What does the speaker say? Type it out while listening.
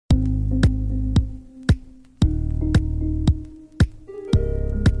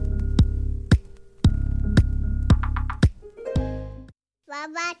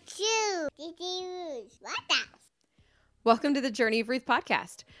about you? Didi Ruth, what else? Welcome to the Journey of Ruth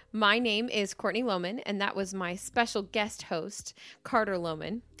podcast. My name is Courtney Lohman, and that was my special guest host, Carter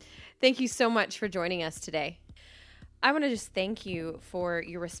Lohman. Thank you so much for joining us today. I want to just thank you for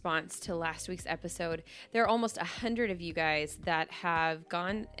your response to last week's episode. There are almost 100 of you guys that have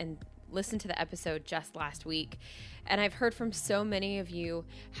gone and listened to the episode just last week. And I've heard from so many of you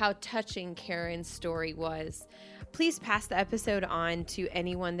how touching Karen's story was. Please pass the episode on to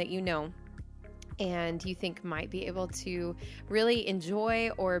anyone that you know and you think might be able to really enjoy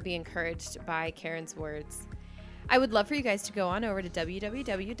or be encouraged by Karen's words. I would love for you guys to go on over to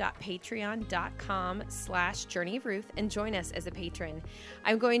www.patreon.com/journeyofruth and join us as a patron.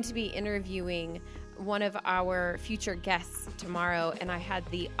 I'm going to be interviewing one of our future guests tomorrow, and I had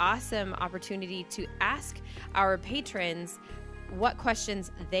the awesome opportunity to ask our patrons what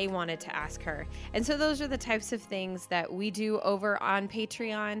questions they wanted to ask her. And so those are the types of things that we do over on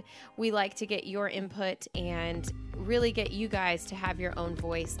Patreon. We like to get your input and really get you guys to have your own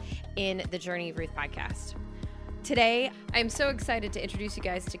voice in the Journey of Ruth podcast. Today, I'm so excited to introduce you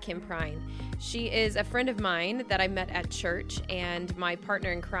guys to Kim Prine. She is a friend of mine that I met at church and my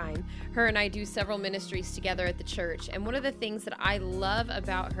partner in crime. Her and I do several ministries together at the church. And one of the things that I love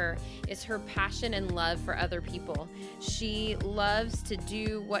about her is her passion and love for other people. She loves to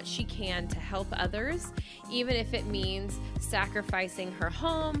do what she can to help others, even if it means sacrificing her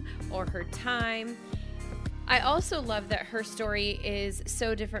home or her time. I also love that her story is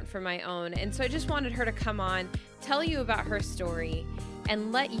so different from my own. And so I just wanted her to come on, tell you about her story,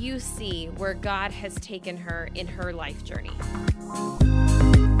 and let you see where God has taken her in her life journey.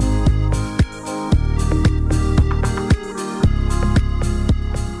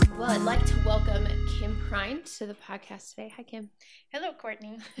 Well, I'd like to welcome Kim Prine to the podcast today. Hi, Kim. Hello,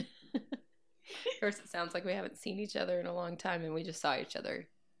 Courtney. First, it sounds like we haven't seen each other in a long time, and we just saw each other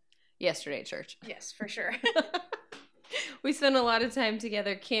yesterday at church. Yes, for sure. We spend a lot of time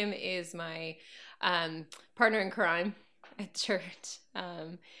together. Kim is my partner in crime at church.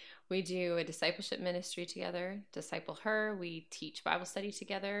 We do a discipleship ministry together, disciple her. We teach Bible study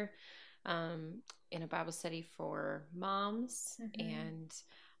together in a Bible study for moms, and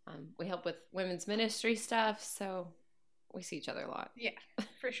we help with women's ministry stuff. So we see each other a lot. Yeah,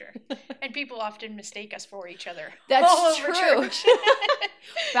 for sure. And people often mistake us for each other. That's all true. Over church.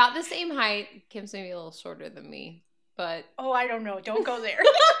 About the same height. Kim's maybe a little shorter than me, but oh, I don't know. Don't go there.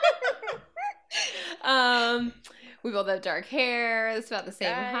 We both have dark hair. It's about the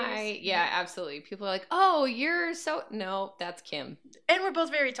same height. Yeah, absolutely. People are like, "Oh, you're so..." No, that's Kim. And we're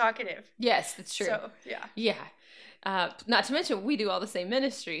both very talkative. Yes, that's true. So, yeah. Yeah. Not to mention, we do all the same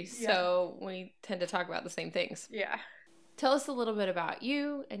ministries, so we tend to talk about the same things. Yeah. Tell us a little bit about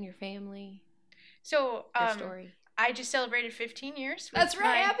you and your family. So, your story. I just celebrated 15 years. That's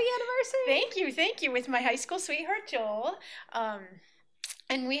right. Happy anniversary. Thank you. With my high school sweetheart, Joel.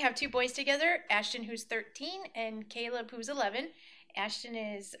 And we have two boys together, Ashton, who's 13, and Caleb, who's 11. Ashton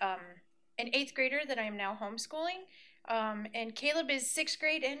is an 8th grader that I am now homeschooling, and Caleb is 6th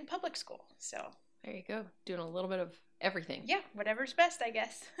grade in public school. So there you go, doing a little bit of everything. Yeah, whatever's best, I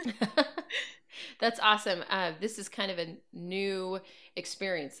guess. That's awesome. This is kind of a new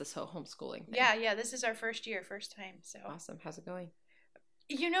experience, this whole homeschooling thing. Yeah, this is our first time. So awesome. How's it going?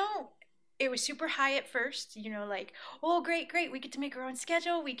 It was super high at first, like, oh, great, we get to make our own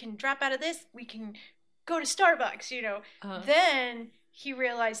schedule, we can drop out of this, we can go to Starbucks, Then he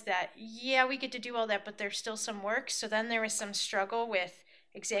realized that, we get to do all that, but there's still some work. So then there was some struggle with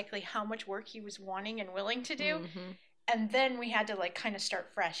exactly how much work he was wanting and willing to do. Mm-hmm. And then we had to kind of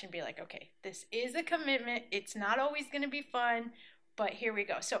start fresh and be like, okay, this is a commitment. It's not always going to be fun, but here we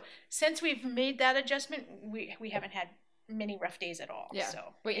go. So since we've made that adjustment, we haven't had many rough days at all. Yeah.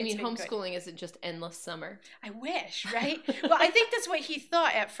 So wait, you mean homeschooling isn't just endless summer? I wish, right? Well, I think that's what he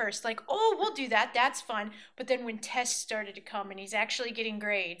thought at first. Like, oh, we'll do that. That's fun. But then when tests started to come and he's actually getting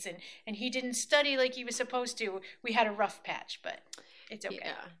grades and he didn't study like he was supposed to, we had a rough patch, but it's okay.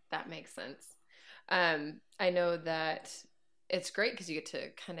 Yeah, that makes sense. I know that it's great because you get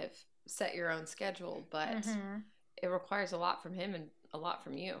to kind of set your own schedule, but it requires a lot from him and a lot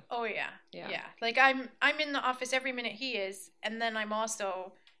from you. Oh yeah. Like I'm in the office every minute he is, and then I'm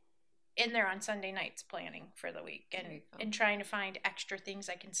also in there on Sunday nights planning for the week and trying to find extra things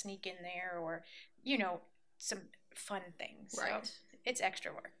I can sneak in there, or some fun things. Right. So it's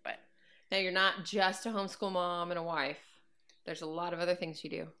extra work, but now you're not just a homeschool mom and a wife. There's a lot of other things you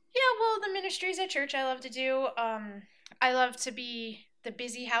do. Yeah, well, the ministries at church I love to do. I love to be the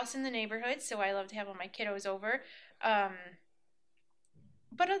busy house in the neighborhood, so I love to have all my kiddos over.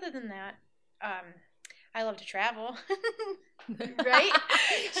 But other than that, I love to travel. Right?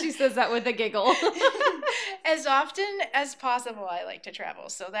 She says that with a giggle. As often as possible, I like to travel.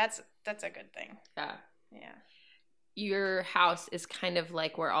 So that's a good thing. Yeah. Yeah. Your house is kind of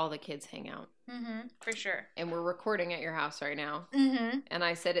like where all the kids hang out. Mm-hmm. For sure. And we're recording at your house right now. Mm-hmm. And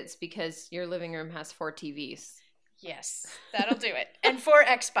I said it's because your living room has 4 TVs. Yes, that'll do it. And 4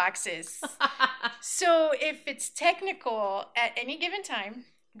 Xboxes. So if it's technical, at any given time,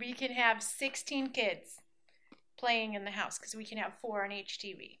 we can have 16 kids playing in the house because we can have 4 on each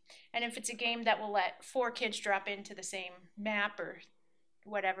TV. And if it's a game that will let 4 kids drop into the same map or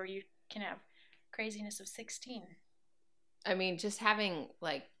whatever, you can have craziness of 16. I mean, just having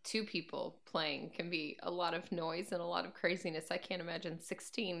like 2 people playing can be a lot of noise and a lot of craziness. I can't imagine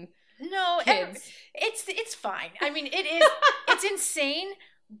 16 kids. It's fine. I mean, it is. It's insane.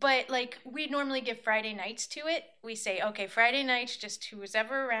 But like we normally give Friday nights to it. We say, okay, Friday nights, just who's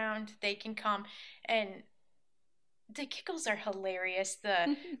ever around, they can come. And the giggles are hilarious.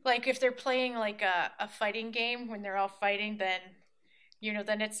 Like if they're playing like a fighting game when they're all fighting, then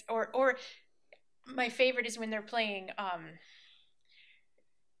then it's or my favorite is when they're playing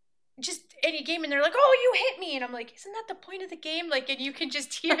just any game and they're like, oh, you hit me, and I'm like, isn't that the point of the game? Like, and you can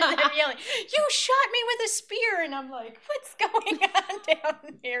just hear them yelling, you shot me with a spear, and I'm like, what's going on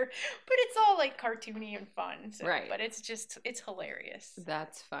down here? But it's all like cartoony and fun, so, right? But it's hilarious.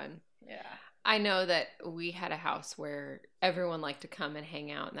 That's fun. Yeah. I know that we had a house where everyone liked to come and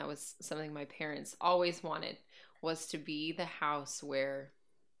hang out, and that was something my parents always wanted, was to be the house where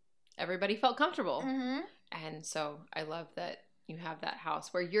everybody felt comfortable. Mm-hmm. And so I love that you have that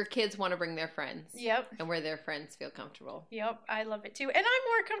house where your kids want to bring their friends. Yep. And where their friends feel comfortable. Yep, I love it too. And I'm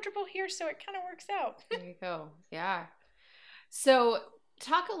more comfortable here, so it kind of works out. There you go. Yeah. So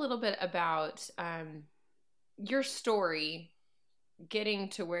talk a little bit about your story getting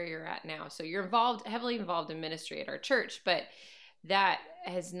to where you're at now. So you're heavily involved in ministry at our church, but that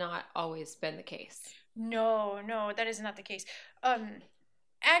has not always been the case. No, that is not the case.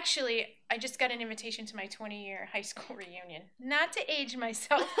 Actually, I just got an invitation to my 20-year high school reunion. Not to age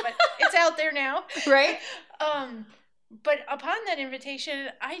myself, but it's out there now. Right? But upon that invitation,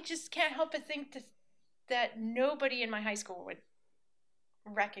 I just can't help but think that nobody in my high school would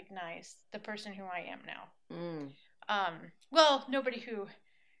recognize the person who I am now. Well, nobody who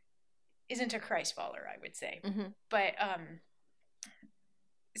isn't a Christ follower, I would say. Mm-hmm. But,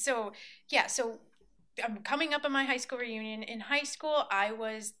 so I'm coming up on my high school reunion. In high school, I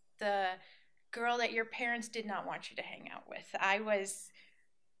was the girl that your parents did not want you to hang out with. I was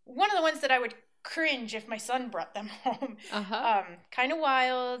one of the ones that I would cringe if my son brought them home. Uh-huh. Kind of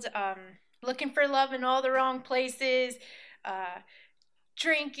wild, looking for love in all the wrong places,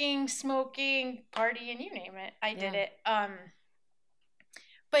 drinking, smoking, partying, you name it. I did it.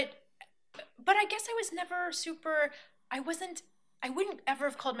 But I guess I was never I wouldn't ever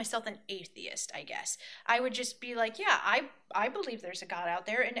have called myself an atheist, I guess. I would just be like, yeah, I believe there's a God out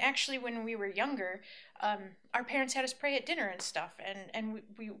there. And actually, when we were younger, our parents had us pray at dinner and stuff. And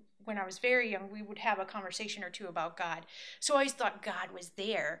we when I was very young, we would have a conversation or two about God. So I always thought God was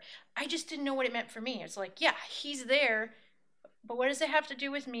there. I just didn't know what it meant for me. It's like, yeah, he's there, but what does it have to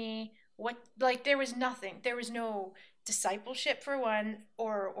do with me? There was nothing. There was no discipleship, for one,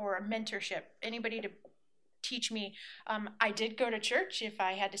 or a mentorship, anybody to teach me. I did go to church if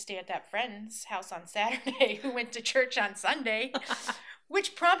I had to stay at that friend's house on Saturday who went to church on Sunday,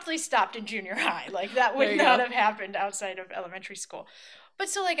 which promptly stopped in junior high. Like that would not have happened outside of elementary school. But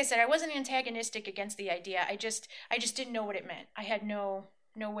so, like I said, I wasn't antagonistic against the idea. I just didn't know what it meant. I had no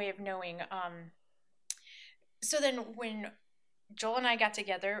way of knowing. So then when Joel and I got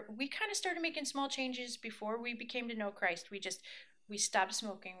together, we kind of started making small changes before we became to know Christ. We stopped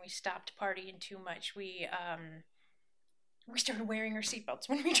smoking. We stopped partying too much. We started wearing our seatbelts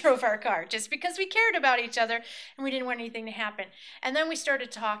when we drove our car just because we cared about each other and we didn't want anything to happen. And then we started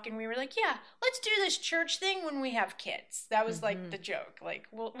talking. We were like, yeah, let's do this church thing when we have kids. That was like the joke. Like,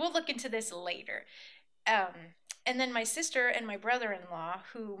 we'll look into this later. And then my sister and my brother-in-law,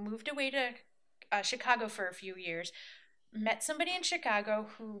 who moved away to Chicago for a few years, met somebody in Chicago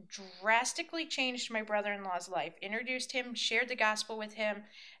who drastically changed my brother-in-law's life, introduced him, shared the gospel with him,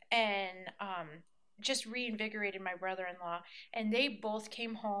 and just reinvigorated my brother-in-law. And they both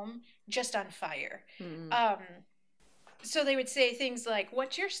came home just on fire. So they would say things like,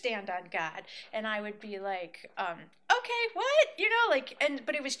 what's your stand on God? And I would be like, okay, what?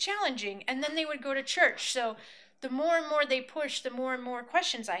 But it was challenging. And then they would go to church. So the more and more they pushed, the more and more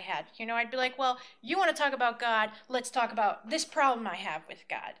questions I had. I'd be like, well, you want to talk about God? Let's talk about this problem I have with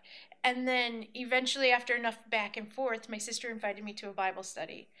God. And then eventually, after enough back and forth, my sister invited me to a Bible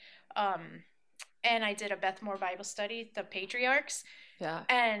study. and I did a Beth Moore Bible study, the patriarchs. Yeah.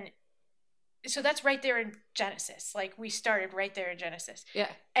 And so that's right there in Genesis. Like, we started right there in Genesis. Yeah.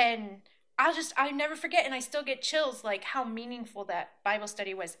 And I never forget, and I still get chills, like, how meaningful that Bible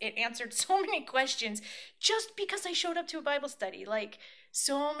study was. It answered so many questions just because I showed up to a Bible study. Like,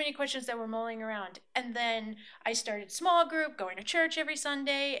 so many questions that were mulling around. And then I started small group, going to church every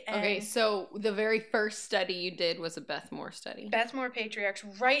Sunday. And Okay, so the very first study you did was a Beth Moore study. Beth Moore Patriarchs,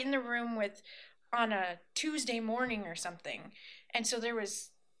 right in the room on a Tuesday morning or something. And so there was,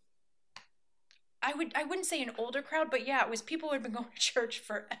 I wouldn't say an older crowd, but yeah, it was people who had been going to church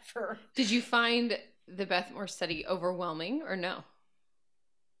forever. Did you find the Beth Moore study overwhelming or no?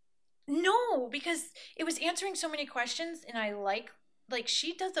 No, because it was answering so many questions, and I like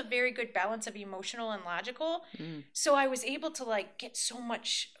she does a very good balance of emotional and logical. So I was able to like get so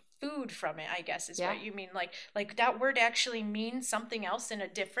much food from it, I guess is what you mean. Like that word actually means something else in a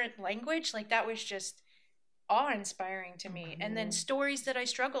different language. Like, that was just awe-inspiring to me. And then stories that I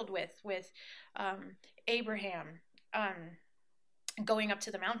struggled with Abraham going up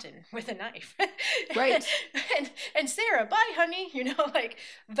to the mountain with a knife, right? and Sarah, bye honey, like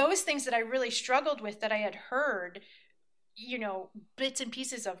those things that I really struggled with, that I had heard bits and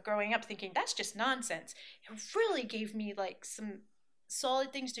pieces of growing up, thinking that's just nonsense. It really gave me like some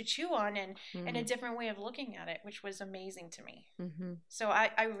solid things to chew on, and a different way of looking at it, which was amazing to me. So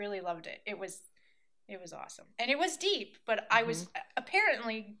I really loved it. It was awesome, and it was deep, but I was,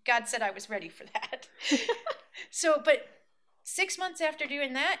 apparently God said I was ready for that. But 6 months after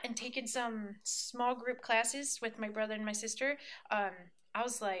doing that and taking some small group classes with my brother and my sister, I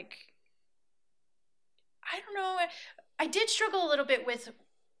was like, I don't know, I did struggle a little bit with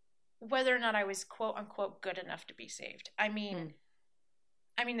whether or not I was quote unquote good enough to be saved. I mean,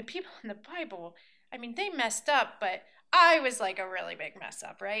 the people in the Bible, they messed up, but I was like a really big mess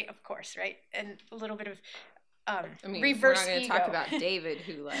up, right? Of course, right? And a little bit of reverse we're not going to ego. talk about David,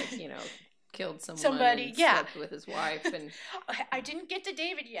 who killed somebody, and slept with his wife. And I didn't get to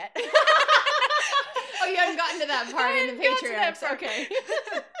David yet. Oh, you haven't gotten to that part in the Patriarchs. Okay.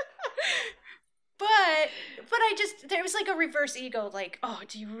 But there was like a reverse ego, like, oh,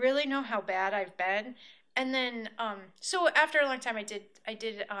 do you really know how bad I've been? And then, so after a long time, I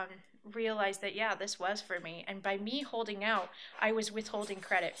did realize that, yeah, this was for me. And by me holding out, I was withholding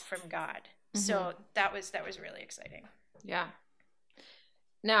credit from God. So that was really exciting. Yeah.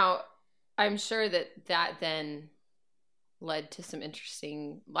 Now, I'm sure that then led to some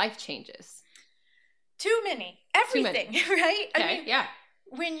interesting life changes. Too many. Everything, right? Okay, yeah.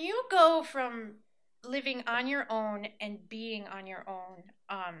 When you go from living on your own and being on your own,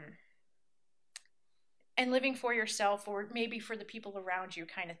 and living for yourself, or maybe for the people around you,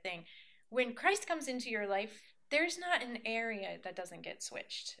 kind of thing, when Christ comes into your life, there's not an area that doesn't get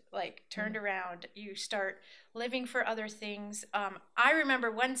switched, like turned around. You start living for other things. I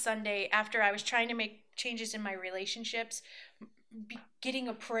remember one Sunday, after I was trying to make changes in my relationships, getting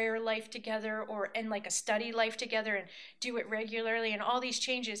a prayer life together, and like a study life together, and do it regularly, and all these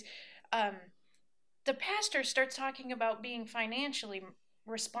changes, the pastor starts talking about being financially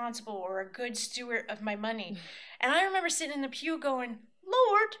responsible or a good steward of my money. And I remember sitting in the pew going,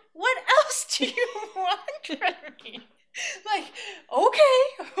 Lord, what else do you want from me? Like,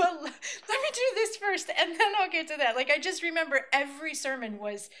 okay, well, let me do this first, and then I'll get to that. Like, I just remember every sermon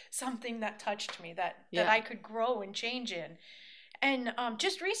was something that touched me, that I could grow and change in. And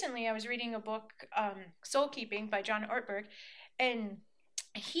just recently, I was reading a book, Soul Keeping by John Ortberg, and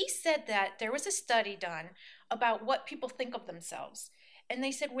he said that there was a study done about what people think of themselves. And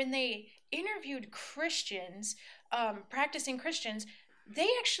they said when they interviewed Christians, practicing Christians, they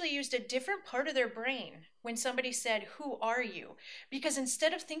actually used a different part of their brain when somebody said, who are you? Because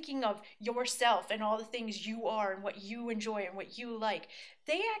instead of thinking of yourself and all the things you are and what you enjoy and what you like,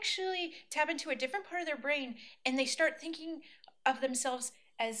 they actually tap into a different part of their brain, and they start thinking of themselves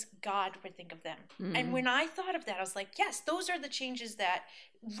as God would think of them. And when I thought of that, I was like, yes, those are the changes that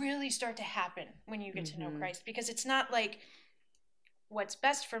really start to happen when you get to know Christ. Because it's not like, what's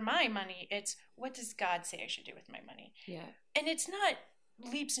best for my money, it's what does God say I should do with my money? Yeah. And it's not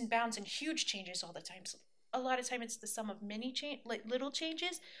leaps and bounds and huge changes all the time. So a lot of time it's the sum of many little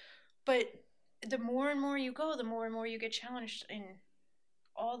changes, but the more and more you go, the more and more you get challenged in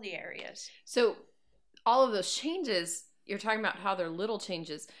all the areas. So all of those changes, you're talking about how they're little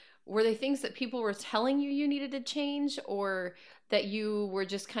changes. Were they things that people were telling you needed to change, or that you were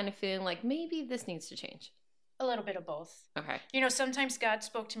just kind of feeling like maybe this needs to change? A little bit of both. Okay. You know, sometimes God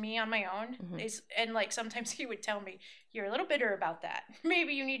spoke to me on my own, and like sometimes He would tell me, "You're a little bitter about that.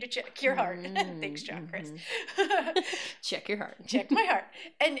 Maybe you need to check your heart." Thanks, John Chris. Check your heart. Check my heart,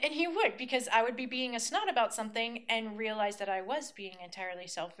 and He would, because I would be being a snot about something and realize that I was being entirely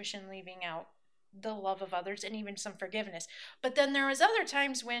selfish and leaving out the love of others and even some forgiveness. But then there was other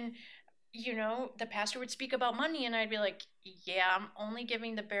times when, you know, the pastor would speak about money and I'd be like, yeah, I'm only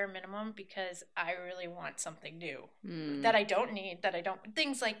giving the bare minimum because I really want something new that I don't need,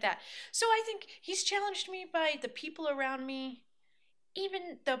 things like that. So I think He's challenged me by the people around me,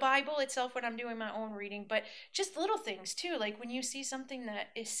 even the Bible itself when I'm doing my own reading, but just little things too. Like when you see something that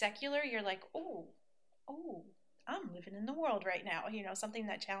is secular, you're like, oh, I'm living in the world right now. You know, something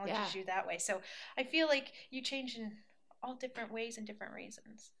that challenges you that way. So I feel like you change in all different ways and different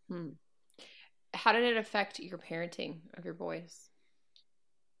reasons. How did it affect your parenting of your boys?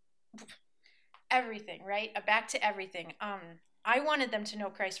 Everything, right? Back to everything. I wanted them to know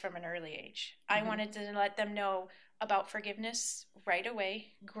Christ from an early age. I wanted to let them know about forgiveness right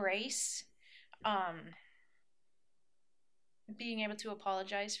away, grace, being able to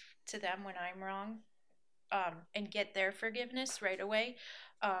apologize to them when I'm wrong, and get their forgiveness right away.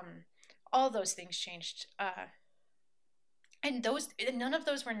 All those things changed. And none of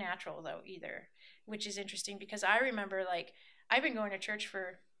those were natural though either, which is interesting because I remember, like, I've been going to church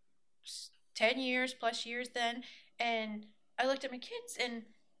for 10 years plus years then, and I looked at my kids and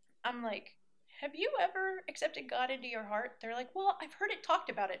I'm like, have you ever accepted God into your heart? They're like, well, I've heard it talked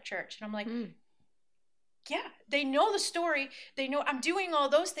about at church. And I'm like, yeah, they know the story. They know I'm doing all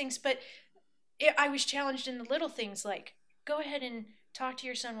those things, but I was challenged in the little things, like, go ahead and talk to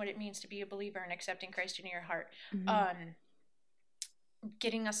your son what it means to be a believer and accepting Christ into your heart.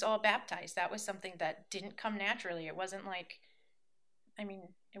 Getting us all baptized, that was something that didn't come naturally. It wasn't like,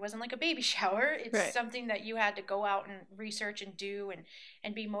 it wasn't like a baby shower. It's something that you had to go out and research and do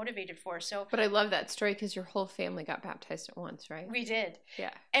and be motivated for. So, but I love that story because your whole family got baptized at once, right? We did.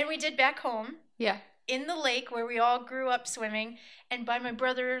 Yeah. And we did back home. Yeah. In the lake where we all grew up swimming, and by my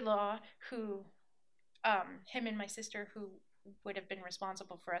brother-in-law, who, him and my sister, who would have been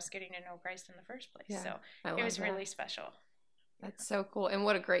responsible for us getting to know Christ in the first place. Yeah, so it was really special. That's so cool. And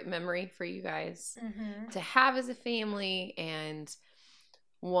what a great memory for you guys to have as a family, and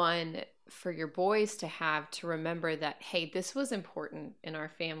one for your boys to have, to remember that, hey, this was important in our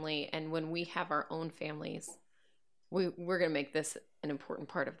family. And when we have our own families, we're going to make this an important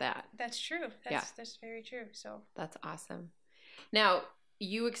part of that. That's true. That's very true. So that's awesome. Now,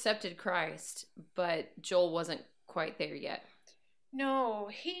 you accepted Christ, but Joel wasn't quite there yet. No,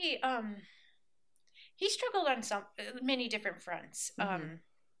 he struggled on many different fronts.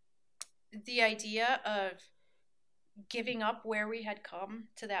 The idea of giving up where we had come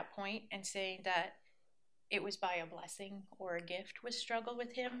to that point and saying that it was by a blessing or a gift was struggle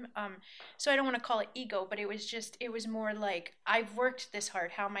with him. So I don't want to call it ego, but it was more like, I've worked this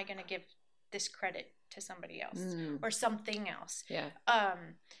hard. How am I going to give this credit to somebody else or something else? Yeah.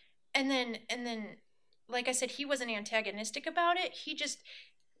 And then, like I said, he wasn't antagonistic about it. He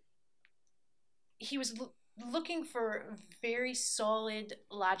was looking for very solid,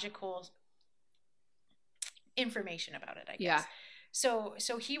 logical information about it, I guess. Yeah. So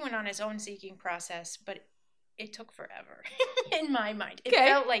he went on his own seeking process, but it took forever in my mind. It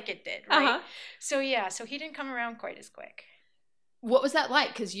felt like it did, right? So he didn't come around quite as quick. What was that like?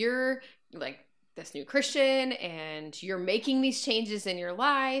 Because you're like this new Christian and you're making these changes in your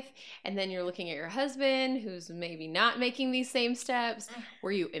life, and then you're looking at your husband who's maybe not making these same steps.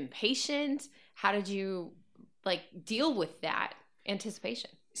 Were you impatient? How did you deal with that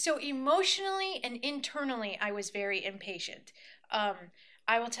anticipation? So emotionally and internally, I was very impatient.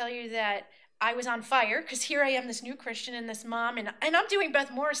 I will tell you that I was on fire because here I am, this new Christian and this mom, and I'm doing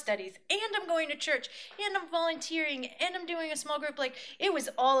Beth Moore studies, and I'm going to church, and I'm volunteering, and I'm doing a small group. Like, it was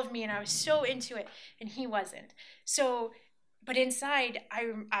all of me, and I was so into it, and he wasn't. So, but inside,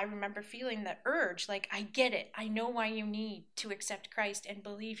 I remember feeling the urge, like, I get it. I know why you need to accept Christ and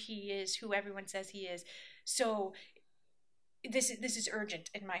believe he is who everyone says he is. So this is urgent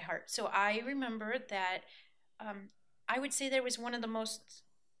in my heart. So I remember that I would say that was one of the most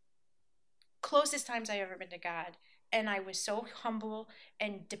closest times I've ever been to God. And I was so humble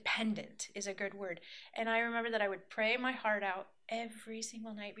and dependent is a good word. And I remember that I would pray my heart out every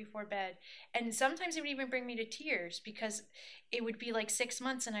single night before bed. And sometimes it would even bring me to tears because it would be like 6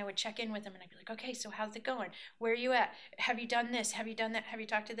 months and I would check in with him and I'd be like, okay, so how's it going? Where are you at? Have you done this? Have you done that? Have you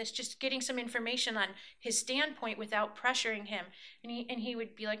talked to this? Just getting some information on his standpoint without pressuring him. And he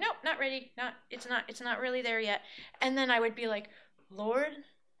would be like, nope, not ready. It's not really there yet. And then I would be like, Lord,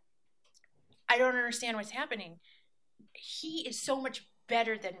 I don't understand what's happening. He is so much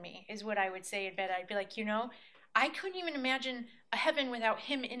better than me, is what I would say in bed. I'd be like, I couldn't even imagine a heaven without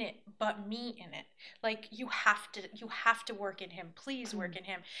him in it, but me in it. Like, you have to work in him. Please work in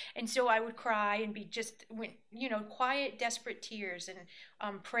him. And so I would cry and be just, quiet, desperate tears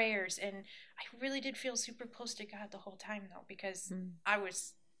and prayers. And I really did feel super close to God the whole time, though, because I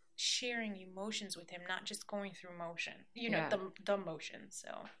was sharing emotions with him, not just going through motion, the motion. So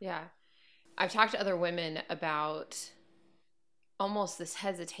yeah, I've talked to other women about almost this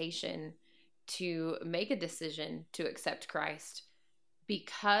hesitation to make a decision to accept Christ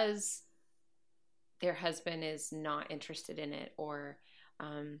because their husband is not interested in it, or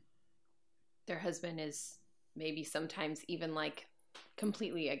their husband is maybe sometimes even like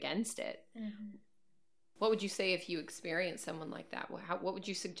completely against it. Mm-hmm. What would you say if you experience someone like that? What would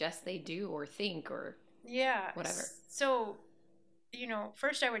you suggest they do or think or whatever? So,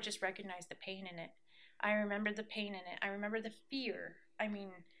 first I would just recognize the pain in it. I remember the pain in it. I remember the fear. I mean,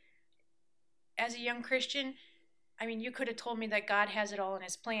 as a young Christian, you could have told me that God has it all in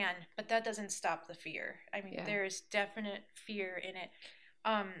his plan, but that doesn't stop the fear. There is definite fear in it.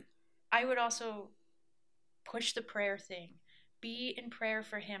 I would also push the prayer thing. Be in prayer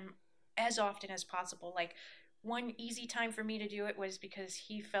for him as often as possible. Like, one easy time for me to do it was because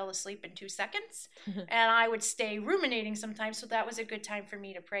he fell asleep in 2 seconds and I would stay ruminating sometimes. So that was a good time for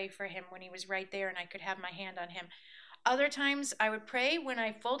me to pray for him when he was right there and I could have my hand on him. Other times I would pray when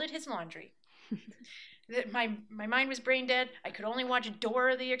I folded his laundry. My mind was brain dead. I could only watch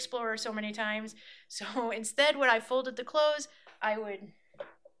Dora the Explorer so many times. So instead, when I folded the clothes, I would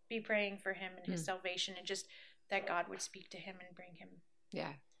be praying for him and his salvation, and just that God would speak to him and bring him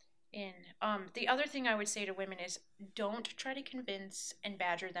in. The other thing I would say to women is, don't try to convince and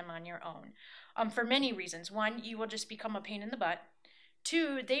badger them on your own. For many reasons. One, you will just become a pain in the butt.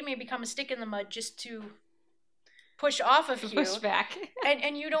 Two, they may become a stick in the mud just to push off of you. Push back.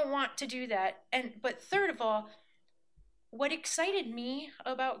 and you don't want to do that. But third of all, what excited me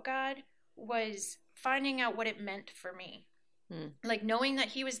about God was finding out what it meant for me. Like, knowing that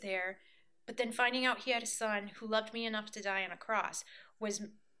he was there, but then finding out he had a son who loved me enough to die on a cross was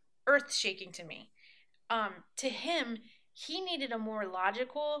earth-shaking to me. To him, he needed a more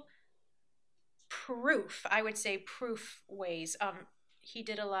logical proof, I would say proof ways. He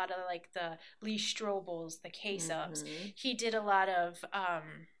did a lot of like the Lee Strobels, the case-ups. He did a lot of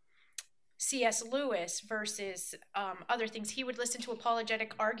C.S. Lewis versus other things. He would listen to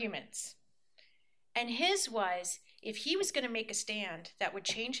apologetic arguments. And his was, if he was going to make a stand that would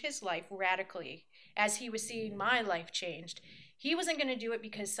change his life radically, as he was seeing my life changed, he wasn't going to do it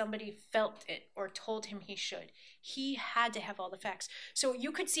because somebody felt it or told him he should. He had to have all the facts. So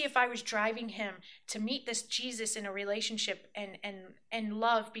you could see if I was driving him to meet this Jesus in a relationship and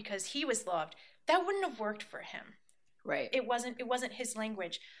love because he was loved, that wouldn't have worked for him. Right. It wasn't his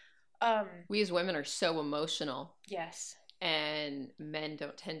language. We as women are so emotional. Yes. And men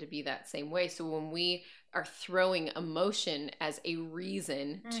don't tend to be that same way. So when we are throwing emotion as a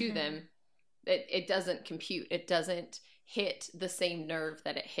reason to them, it doesn't compute. It doesn't hit the same nerve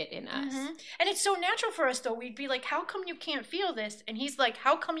that it hit in us. And it's so natural for us, though. We'd be like, how come you can't feel this? And he's like,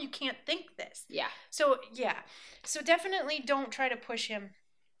 how come you can't think this? Yeah. So definitely don't try to push him.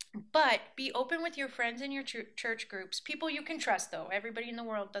 But be open with your friends and your church groups. People you can trust, though. Everybody in the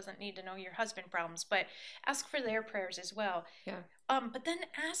world doesn't need to know your husband problems, but ask for their prayers as well. Yeah. But then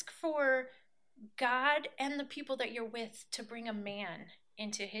ask for God and the people that you're with to bring a man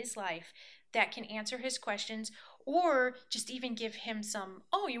into his life that can answer his questions, or just even give him some,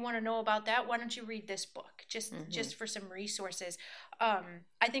 you want to know about that? Why don't you read this book? Just for some resources.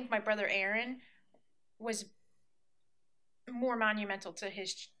 I think my brother Aaron was more monumental to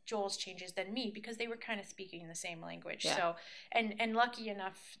Joel's changes than me, because they were kind of speaking the same language. Yeah. So, and lucky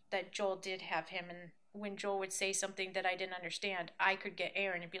enough that Joel did have him, and when Joel would say something that I didn't understand, I could get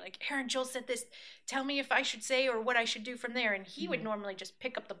Aaron and be like, Aaron, Joel said this, tell me if I should say or what I should do from there. And he would normally just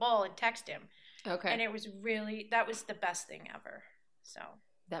pick up the ball and text him. Okay. And it was that was the best thing ever. So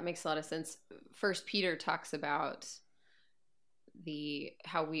that makes a lot of sense. First Peter talks about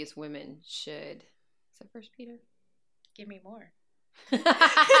how we as women should, is that First Peter? Give me more.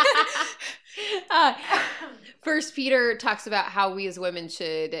 First Peter talks about how we as women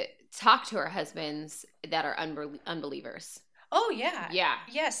should talk to our husbands that are unbelievers. Oh, yeah. Yeah.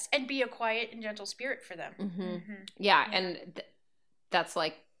 Yes. And be a quiet and gentle spirit for them. Yeah. And that's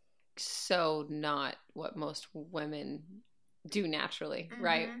like so not what most women do naturally,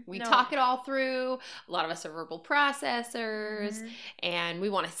 right? We talk it all through. A lot of us are verbal processors, and we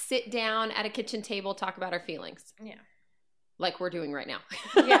want to sit down at a kitchen table, talk about our feelings. Yeah. like we're doing right now.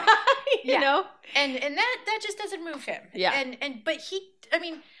 Yeah. you know? And that just doesn't move him. Yeah. But I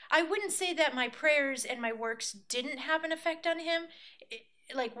mean, I wouldn't say that my prayers and my works didn't have an effect on him.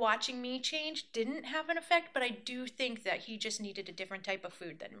 Like watching me change didn't have an effect, but I do think that he just needed a different type of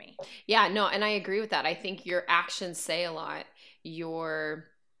food than me. Yeah, no, and I agree with that. I think your actions say a lot.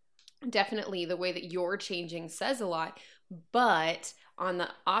 Definitely the way that you're changing says a lot. But on the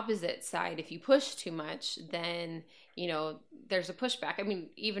opposite side, if you push too much, then, there's a pushback. I mean,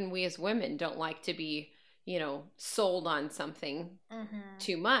 even we as women don't like to be, sold on something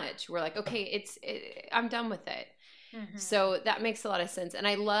too much. We're like, okay, I'm done with it. So that makes a lot of sense. And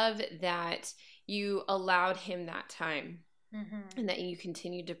I love that you allowed him that time and that you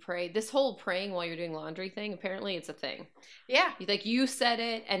continued to pray. This whole praying while you're doing laundry thing, apparently it's a thing. Yeah. You said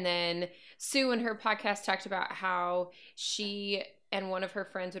it. And then Sue in her podcast talked about how she and one of her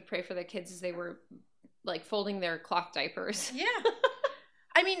friends would pray for their kids as they were like folding their cloth diapers. Yeah.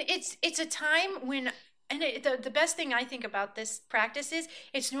 I mean, it's a time when, and the best thing I think about this practice is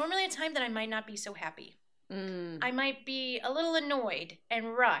it's normally a time that I might not be so happy. I might be a little annoyed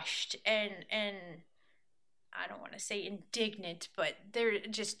and rushed and I don't want to say indignant, but they're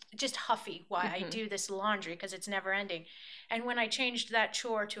just huffy why I do this laundry because it's never ending. And when I changed that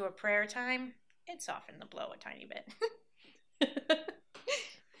chore to a prayer time, it softened the blow a tiny bit.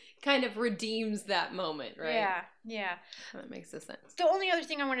 Kind of redeems that moment, right? Yeah. That makes sense. The only other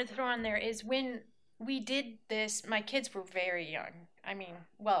thing I wanted to throw on there is when we did this, my kids were very young. I mean,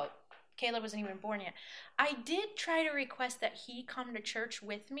 well, Caleb wasn't even born yet. I did try to request that he come to church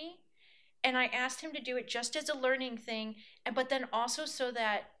with me, and I asked him to do it just as a learning thing, but then also so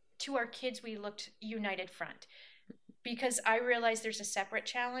that to our kids we looked united front. Because I realized there's a separate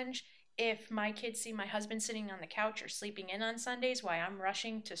challenge if my kids see my husband sitting on the couch or sleeping in on Sundays while I'm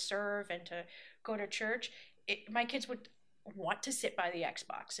rushing to serve and to go to church. My kids would want to sit by the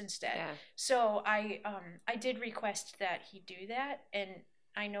Xbox instead. Yeah. So I did request that he do that, and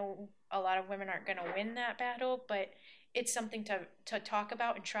I know a lot of women aren't going to win that battle, but it's something to talk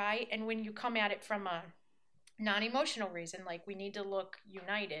about and try. And when you come at it from a non-emotional reason, like we need to look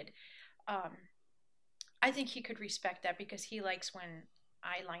united, I think he could respect that because he likes when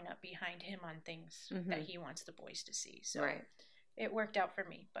I line up behind him on things that he wants the boys to see. So it worked out for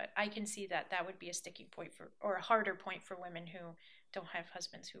me, but I can see that would be a sticking point or a harder point for women who don't have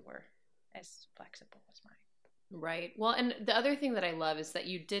husbands who were as flexible as mine. Right. Well, and the other thing that I love is that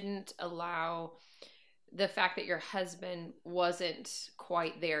you didn't allow the fact that your husband wasn't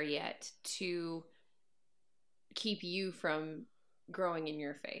quite there yet to keep you from growing in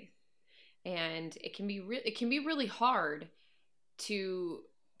your faith. And it can be really hard to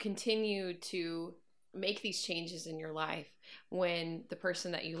continue to make these changes in your life when the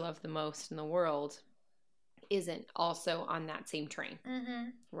person that you love the most in the world isn't also on that same train,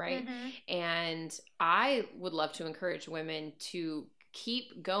 right? And I would love to encourage women to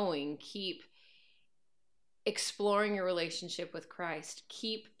keep going, keep exploring your relationship with Christ,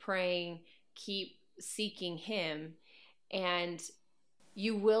 keep praying, keep seeking Him, and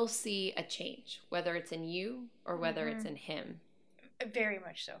you will see a change, whether it's in you or whether it's in Him. Very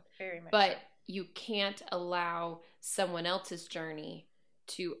much so. Very much But so. You can't allow someone else's journey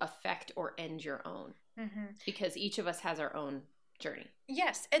to affect or end your own. Because each of us has our own journey.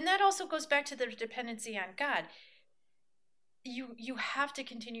 Yes, and that also goes back to the dependency on God. You have to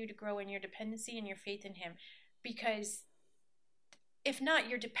continue to grow in your dependency and your faith in Him, because if not,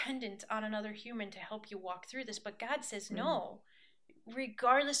 you're dependent on another human to help you walk through this. But God says no.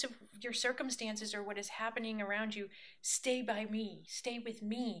 Regardless of your circumstances or what is happening around you, stay by me, stay with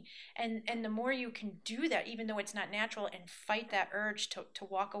me. And the more you can do that, even though it's not natural, and fight that urge to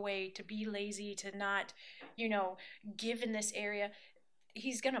walk away, to be lazy, to not, give in this area,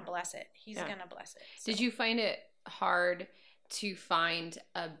 He's going to bless it. He's going to bless it. So. Did you find it hard to find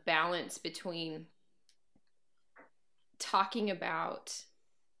a balance between talking about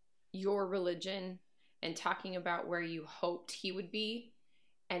your religion and talking about where you hoped He would be,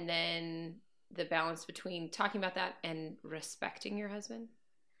 and then the balance between talking about that and respecting your husband?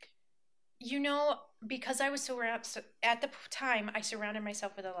 Because I was at the time, I surrounded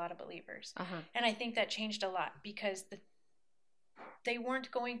myself with a lot of believers. And I think that changed a lot because they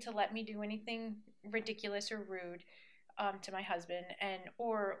weren't going to let me do anything ridiculous or rude to my husband,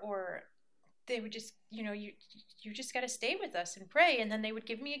 or they would just, you just got to stay with us and pray. And then they would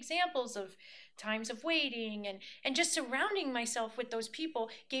give me examples of times of waiting, and just surrounding myself with those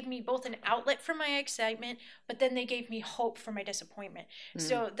people gave me both an outlet for my excitement, but then they gave me hope for my disappointment.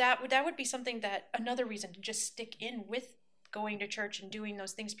 So that would be something another reason to just stick in with going to church and doing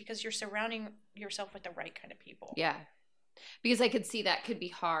those things, because you're surrounding yourself with the right kind of people. Yeah. Because I could see that could be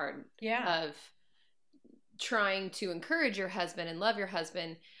hard. Yeah. Of trying to encourage your husband and love your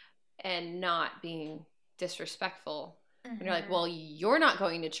husband and not being disrespectful. And you're like, well, you're not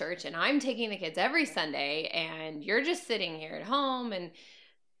going to church and I'm taking the kids every Sunday and you're just sitting here at home. And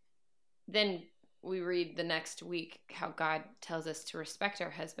then we read the next week how God tells us to respect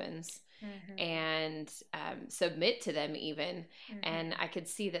our husbands and submit to them even. And I could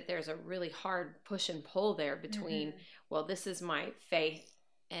see that there's a really hard push and pull there between, well, this is my faith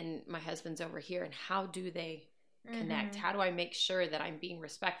and my husband's over here. And how do they connect? How do I make sure that I'm being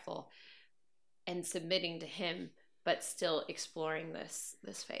respectful and submitting to him, but still exploring this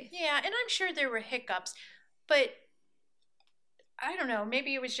faith? Yeah, and I'm sure there were hiccups, but I don't know,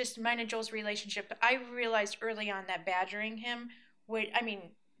 maybe it was just mine and Joel's relationship, but I realized early on that badgering him would, I mean,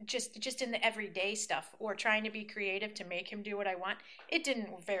 just in the everyday stuff or trying to be creative to make him do what I want, it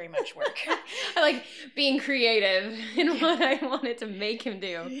didn't very much work. I like being creative in what I wanted to make him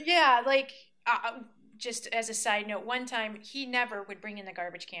do. Yeah, like, just as a side note, one time he never would bring in the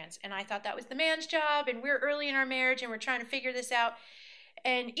garbage cans, and I thought that was the man's job, and we're early in our marriage, and we're trying to figure this out.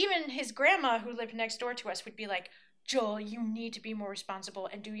 And even his grandma, who lived next door to us, would be like, Joel, you need to be more responsible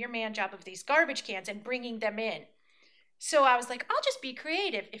and do your man job of these garbage cans and bringing them in. So I was like, I'll just be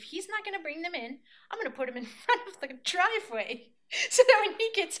creative. If he's not going to bring them in, I'm going to put them in front of the driveway so that when he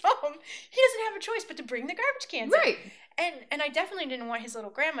gets home, he doesn't have a choice but to bring the garbage cans right. in. And I definitely didn't want his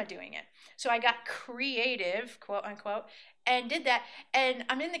little grandma doing it. So I got creative, quote unquote, and did that. And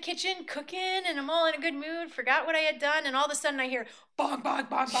I'm in the kitchen cooking and I'm all in a good mood, forgot what I had done. And all of a sudden I hear bong, bong,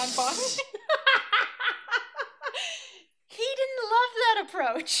 bong, bong, bong. He didn't love that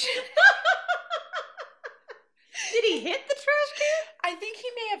approach. Did he hit the trash can? I think he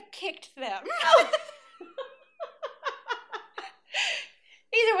may have kicked them.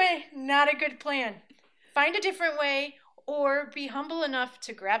 Either way, not a good plan. Find a different way or be humble enough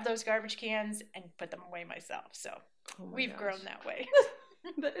to grab those garbage cans and put them away myself. So we've grown that way.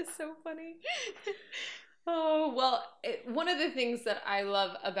 That is so funny. Oh, well, one of the things that I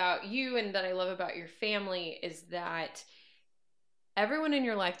love about you and that I love about your family is that everyone in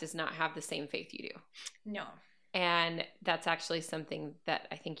your life does not have the same faith you do. No. And that's actually something that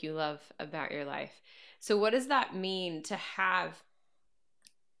I think you love about your life. So what does that mean to have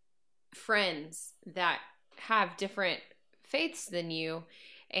friends that have different faiths than you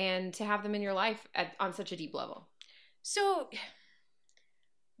and to have them in your life on such a deep level? So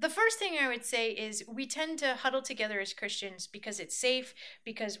the first thing I would say is we tend to huddle together as Christians because it's safe,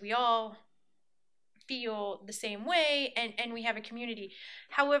 because we all feel the same way and we have a community.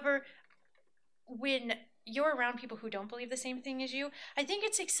 However, when you're around people who don't believe the same thing as you, I think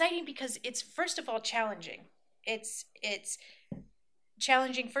it's exciting because it's first of all challenging. It's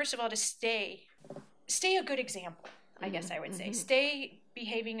challenging first of all to stay a good example, I guess I would say. Stay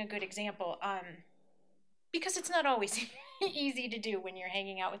behaving a good example because it's not always easy to do when you're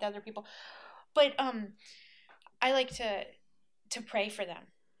hanging out with other people. But I like to pray for them.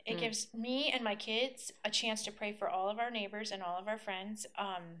 It gives me and my kids a chance to pray for all of our neighbors and all of our friends.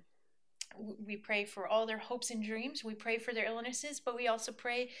 We pray for all their hopes and dreams. We pray for their illnesses, but we also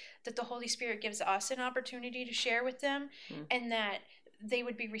pray that the Holy Spirit gives us an opportunity to share with them and that they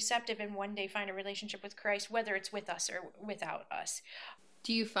would be receptive and one day find a relationship with Christ, whether it's with us or without us.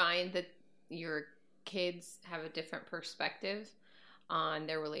 Do you find that your kids have a different perspective on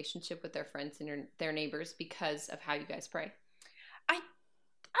their relationship with their friends and their neighbors because of how you guys pray?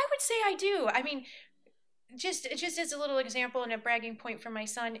 I would say I do. I mean, just as a little example and a bragging point for my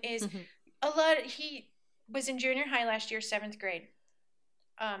son is he was in junior high last year, 7th grade.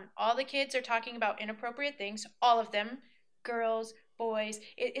 All the kids are talking about inappropriate things, all of them, girls, boys.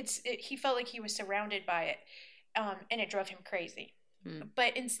 He felt like he was surrounded by it, and it drove him crazy.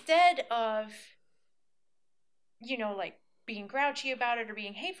 But instead of, like being grouchy about it or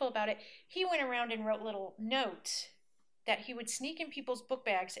being hateful about it, he went around and wrote little notes that he would sneak in people's book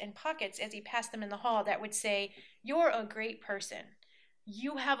bags and pockets as he passed them in the hall that would say, "You're a great person.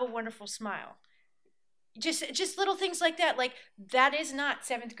 You have a wonderful smile." Just little things like that. Like, that is not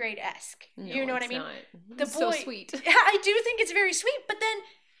 7th grade-esque. No, you know what I mean? Not. The boy, so sweet. I do think it's very sweet. But then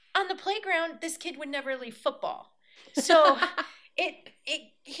on the playground, this kid would never leave football. So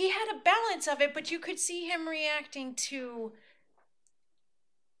he had a balance of it, but you could see him reacting to,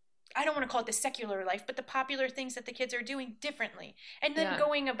 I don't want to call it the secular life, but the popular things that the kids are doing differently. And then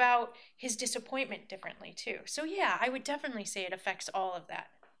going about his disappointment differently too. So yeah, I would definitely say it affects all of that.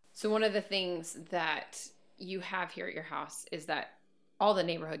 So one of the things that you have here at your house is that all the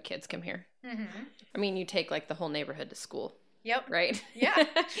neighborhood kids come here. I mean, you take like the whole neighborhood to school. Yep. Right? Yeah.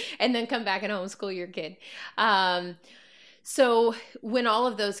 And then come back and homeschool your kid. So when all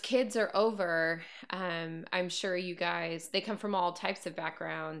of those kids are over, I'm sure you guys, they come from all types of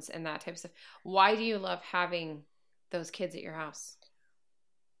backgrounds and that type of stuff. Why do you love having those kids at your house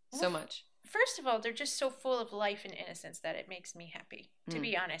so much? First of all, they're just so full of life and innocence that it makes me happy, to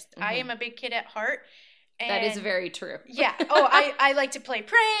be honest. I am a big kid at heart. And that is very true. Yeah. Oh, I like to play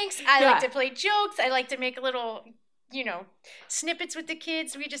pranks. I like to play jokes. I like to make little, snippets with the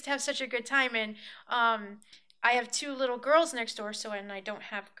kids. We just have such a good time. And I have 2 little girls next door, and I don't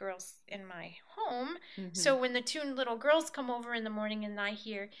have girls in my home. Mm-hmm. So when the 2 little girls come over in the morning and I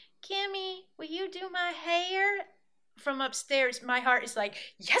hear, Kimmy, will you do my hair? From upstairs, my heart is like,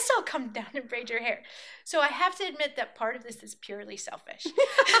 yes, I'll come down and braid your hair. So I have to admit that part of this is purely selfish.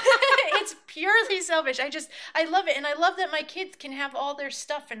 It's purely selfish. I love it. And I love that my kids can have all their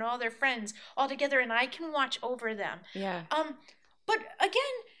stuff and all their friends all together and I can watch over them. Yeah. But again,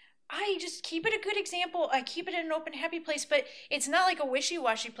 I just keep it a good example. I keep it an open, happy place, but it's not like a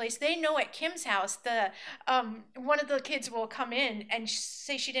wishy-washy place. They know at Kim's house, one of the kids will come in and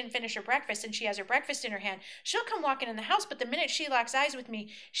say she didn't finish her breakfast and she has her breakfast in her hand. She'll come walking in the house, but the minute she locks eyes with me,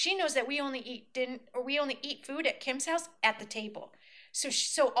 she knows that we only eat food at Kim's house at the table.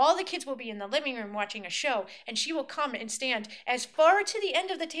 So all the kids will be in the living room watching a show, and she will come and stand as far to the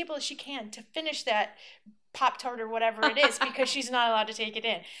end of the table as she can to finish that Pop-Tart or whatever it is because she's not allowed to take it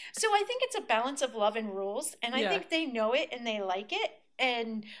in. So I think it's a balance of love and rules, and I think they know it and they like it,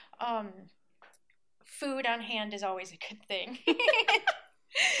 and food on hand is always a good thing.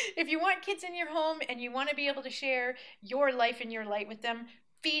 If you want kids in your home and you want to be able to share your life and your light with them,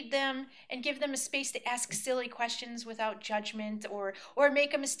 feed them and give them a space to ask silly questions without judgment or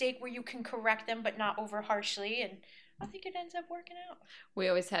make a mistake where you can correct them but not over harshly, and I think it ends up working out. We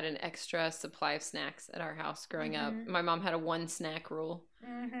always had an extra supply of snacks at our house growing up. My mom had a 1 snack rule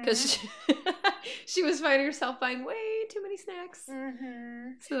because she was finding herself buying way too many snacks.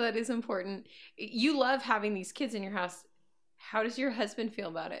 So that is important. You love having these kids in your house. How does your husband feel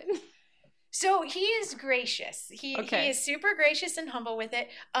about it? So he is gracious. He is super gracious and humble with it.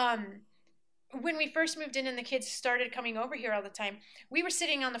 When we first moved in and the kids started coming over here all the time, we were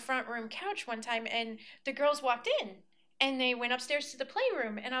sitting on the front room couch one time and the girls walked in and they went upstairs to the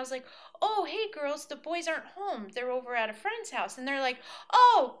playroom and I was like, oh, hey girls, the boys aren't home. They're over at a friend's house. And they're like,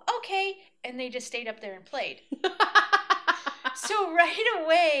 oh, okay. And they just stayed up there and played. So right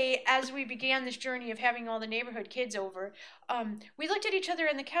away, as we began this journey of having all the neighborhood kids over, we looked at each other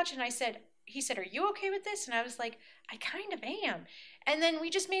on the couch and he said, are you okay with this? And I was like, I kind of am. And then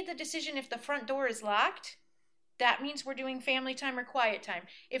we just made the decision, if the front door is locked, that means we're doing family time or quiet time.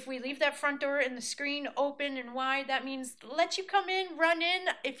 If we leave that front door and the screen open and wide, that means let you come in, run in.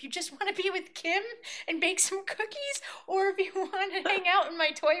 If you just want to be with Kim and bake some cookies, or if you want to hang out in my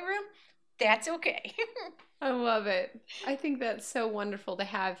toy room, that's okay. I love it. I think that's so wonderful to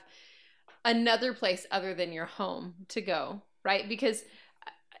have another place other than your home to go, right? Because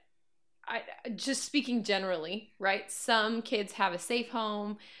I just speaking generally, right? Some kids have a safe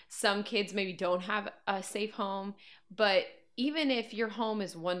home. Some kids maybe don't have a safe home. But even if your home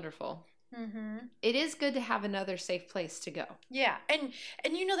is wonderful, it is good to have another safe place to go. Yeah. And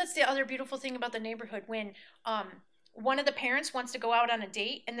that's the other beautiful thing about the neighborhood. When one of the parents wants to go out on a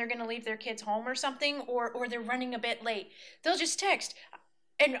date and they're going to leave their kids home or something, or they're running a bit late, they'll just text.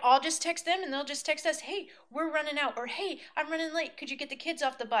 And I'll just text them and they'll just text us, hey, we're running out, or hey, I'm running late. Could you get the kids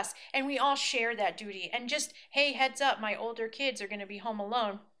off the bus? And we all share that duty. And just, hey, heads up, my older kids are going to be home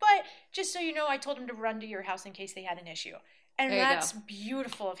alone. But just so you know, I told them to run to your house in case they had an issue. And that's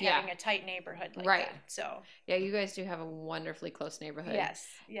beautiful of having a tight neighborhood like that. So yeah, you guys do have a wonderfully close neighborhood.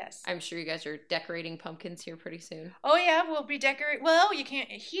 Yes. I'm sure you guys are decorating pumpkins here pretty soon. Oh yeah, we'll be decorating. Well, you can't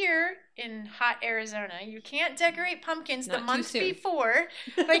here in hot Arizona. You can't decorate pumpkins the month before,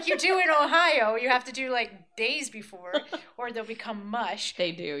 like you do in Ohio. You have to do like days before, or they'll become mush.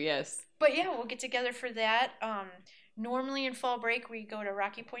 They do, yes. But yeah, we'll get together for that. Normally in fall break, we go to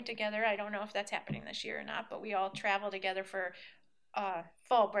Rocky Point together. I don't know if that's happening this year or not, but we all travel together for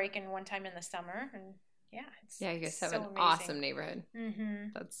fall break and one time in the summer. And yeah, you guys have so an amazing. Awesome neighborhood.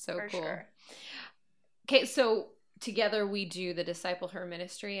 That's so for cool. Sure. Okay, so together we do the Disciple Her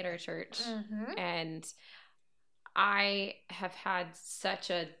ministry at our church. And I have had such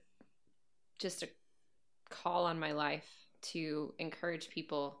a call on my life to encourage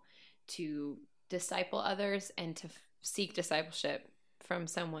people to disciple others and to seek discipleship from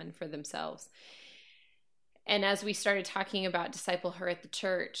someone for themselves. And as we started talking about Disciple Her at the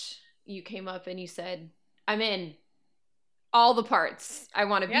church, you came up and you said, I'm in all the parts. I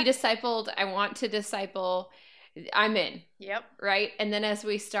want to be discipled. I want to disciple. I'm in. Yep. Right. And then as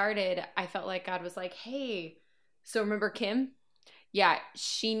we started, I felt like God was like, hey, So remember Kim? Yeah,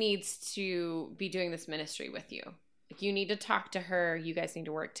 she needs to be doing this ministry with you. Like, you need to talk to her. You guys need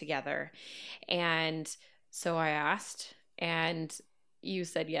to work together. And so I asked, and you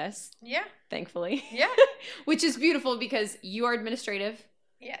said yes. Yeah. Thankfully. Yeah. Which is beautiful because you are administrative.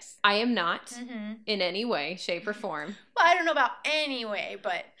 Yes. I am not in any way, shape, or form. Well, I don't know about any way,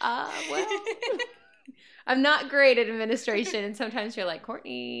 but... well... I'm not great at administration, and sometimes you're like,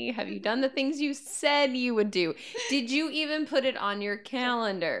 Courtney, have you done the things you said you would do? Did you even put it on your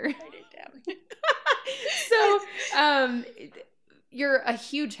calendar? Write it down. So you're a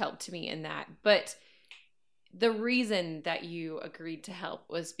huge help to me in that. But the reason that you agreed to help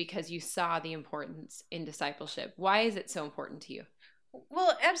was because you saw the importance in discipleship. Why is it so important to you?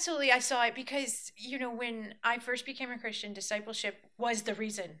 Well, absolutely. I saw it because, when I first became a Christian, discipleship was the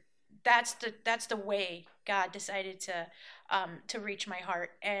reason. That's the way God decided to reach my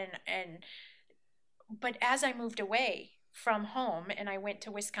heart. But as I moved away from home and I went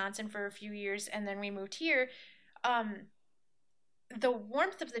to Wisconsin for a few years and then we moved here, the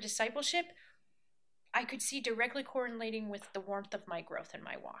warmth of the discipleship I could see directly correlating with the warmth of my growth in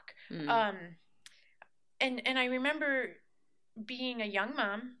my walk. And I remember being a young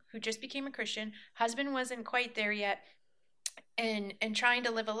mom who just became a Christian, husband wasn't quite there yet, and trying to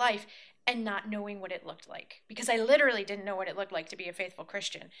live a life and not knowing what it looked like, because I literally didn't know what it looked like to be a faithful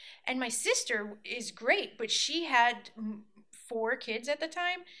Christian. And my sister is great, but she had 4 kids at the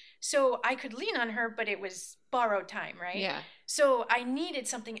time, so I could lean on her, but it was borrowed time, right? Yeah. So I needed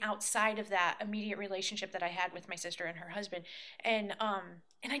something outside of that immediate relationship that I had with my sister and her husband, and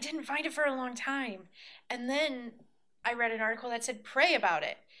I didn't find it for a long time. And then I read an article that said pray about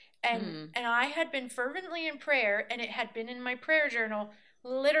it. And I had been fervently in prayer, and it had been in my prayer journal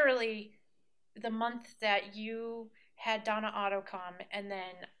literally the month that you had Donna Otto come. And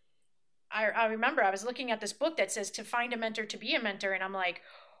then I remember I was looking at this book that says to find a mentor, to be a mentor. And I'm like,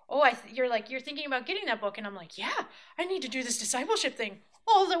 oh, you're thinking about getting that book. And I'm like, yeah, I need to do this discipleship thing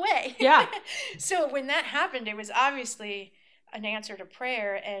all the way. Yeah. So when that happened, it was obviously an answer to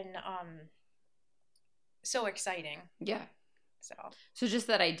prayer, and so exciting. Yeah. So just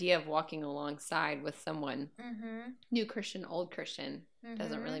that idea of walking alongside with someone, new Christian, old Christian,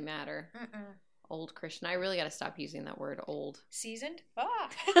 doesn't really matter. Old Christian. I really got to stop using that word, old. Seasoned? Ah.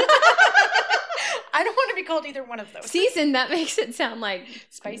 I don't want to be called either one of those. Seasoned, that makes it sound like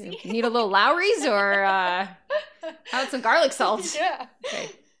spicy. Need a little Lowry's, or how about some garlic salt? Yeah. Okay.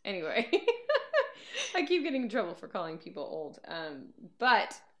 Anyway, I keep getting in trouble for calling people old.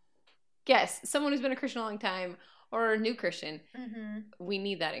 But yes, someone who's been a Christian a long time, or a new Christian, we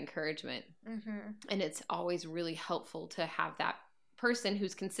need that encouragement. And it's always really helpful to have that person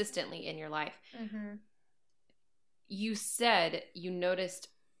who's consistently in your life. You said you noticed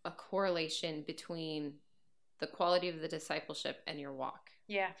a correlation between the quality of the discipleship and your walk.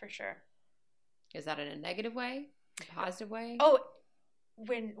 Yeah, for sure. Is that in a negative way? A positive way? Oh,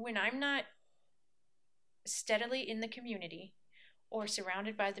 when I'm not steadily in the community or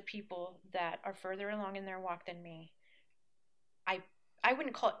surrounded by the people that are further along in their walk than me, I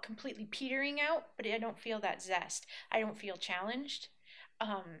wouldn't call it completely petering out, but I don't feel that zest. I don't feel challenged.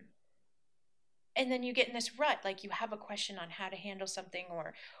 And then you get in this rut, like you have a question on how to handle something,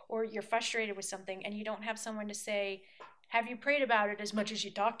 or you're frustrated with something and you don't have someone to say, have you prayed about it as much as you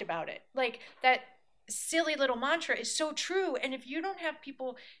talked about it? Like, that silly little mantra is so true. And if you don't have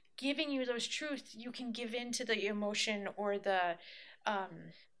people giving you those truths, you can give in to the emotion or the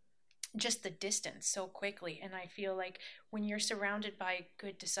just the distance so quickly. And I feel like when you're surrounded by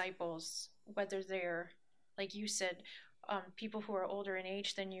good disciples, whether they're, like you said, people who are older in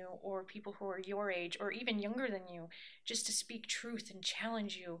age than you, or people who are your age, or even younger than you, just to speak truth and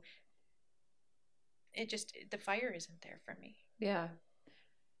challenge you, the fire isn't there for me. Yeah.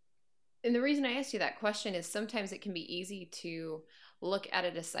 And the reason I asked you that question is sometimes it can be easy to look at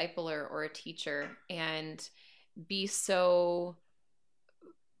a discipler or a teacher and be so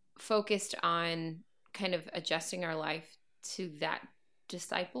focused on kind of adjusting our life to that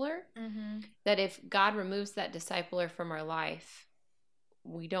discipler, that if God removes that discipler from our life,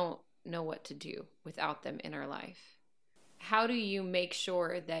 we don't know what to do without them in our life. How do you make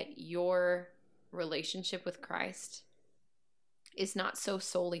sure that your relationship with Christ is not so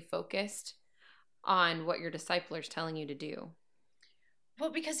solely focused on what your discipler is telling you to do? Well,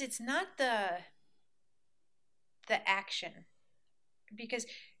 because it's not the action. Because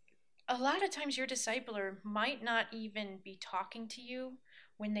a lot of times your discipler might not even be talking to you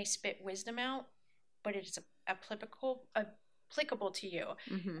when they spit wisdom out, but it's applicable to you.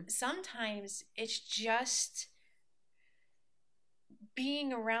 Sometimes it's just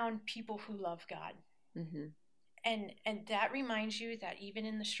being around people who love God. And that reminds you that even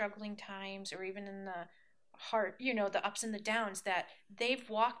in the struggling times, or even in the hard, the ups and the downs, that they've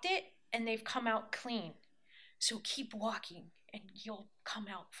walked it and they've come out clean. So keep walking and you'll come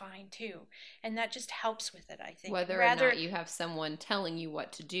out fine too. And that just helps with it, I think. Whether or not you have someone telling you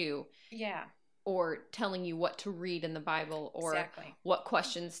what to do. Yeah. Or telling you what to read in the Bible, or exactly. what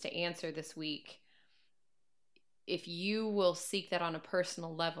questions to answer this week. If you will seek that on a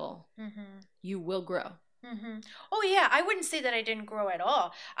personal level, you will grow. Oh, yeah. I wouldn't say that I didn't grow at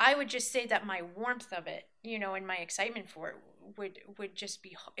all. I would just say that my warmth of it, and my excitement for it would just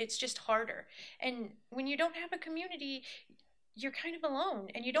be, it's just harder. And when you don't have a community, you're kind of alone,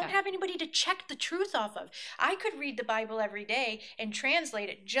 and you don't have anybody to check the truth off of. I could read the Bible every day and translate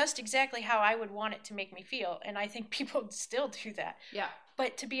it just exactly how I would want it to make me feel. And I think people still do that. Yeah.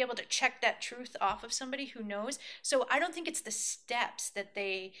 But to be able to check that truth off of somebody who knows. So I don't think it's the steps that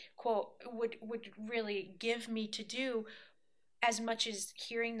they, quote, would really give me to do, as much as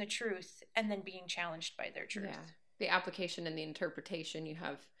hearing the truth and then being challenged by their truth. Yeah. The application and the interpretation, you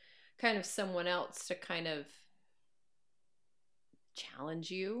have kind of someone else to kind of challenge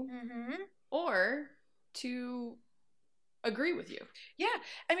you or to agree with you. Yeah.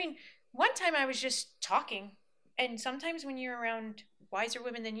 I mean, one time I was just talking, and sometimes when you're around wiser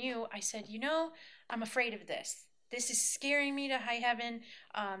women than you, I said, I'm afraid of this. This is scaring me to high heaven.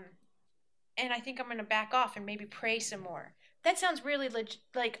 And I think I'm going to back off and maybe pray some more. That sounds really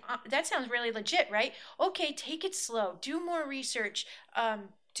that sounds really legit, right? Okay, take it slow. Do more research.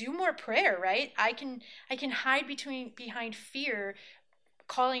 Do more prayer, right? I can hide behind fear,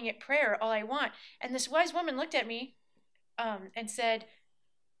 calling it prayer all I want. And this wise woman looked at me and said,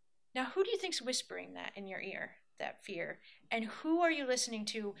 now who do you think's whispering that in your ear, that fear? And who are you listening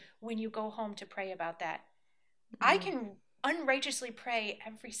to when you go home to pray about that? I can unrighteously pray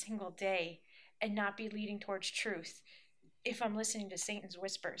every single day and not be leading towards truth if I'm listening to Satan's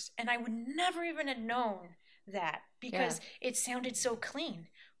whispers. And I would never even have known that, because it sounded so clean.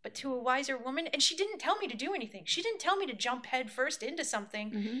 But to a wiser woman, and she didn't tell me to do anything. She didn't tell me to jump head first into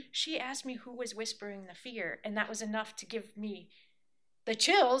something. She asked me who was whispering the fear, and that was enough to give me the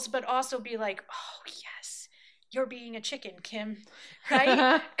chills, but also be like, oh, yes, you're being a chicken, Kim,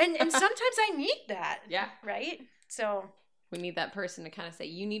 right? and sometimes I need that. Yeah. Right? So we need that person to kind of say,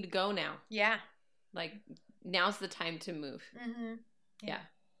 you need to go now. Yeah. Like, now's the time to move. Yeah.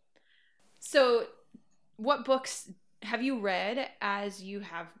 So what books have you read as you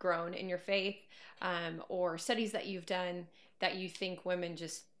have grown in your faith, or studies that you've done that you think women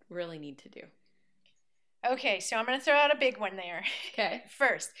just really need to do? Okay, so I'm going to throw out a big one there. Okay.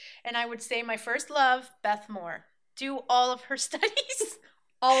 First, and I would say my first love, Beth Moore. Do all of her studies.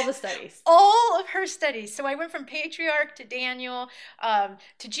 All the studies. All of her studies. So I went from Patriarch to Daniel,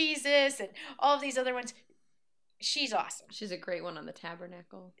 to Jesus, and all of these other ones. She's awesome. She's a great one on the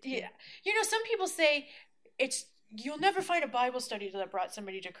Tabernacle, too. Yeah. Some people say you'll never find a Bible study that brought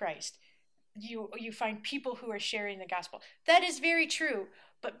somebody to Christ. You find people who are sharing the gospel. That is very true.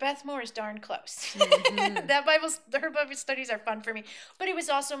 But Beth Moore is darn close. Her Bible studies are fun for me. But it was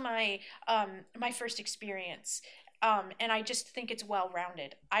also my first experience. And I just think it's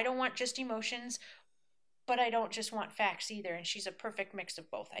well-rounded. I don't want just emotions, but I don't just want facts either. And she's a perfect mix of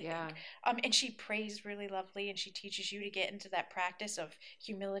both, I think. And she prays really lovely, and she teaches you to get into that practice of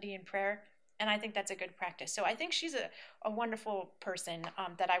humility and prayer. And I think that's a good practice. So I think she's a wonderful person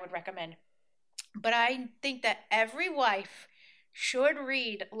that I would recommend. But I think that every wife should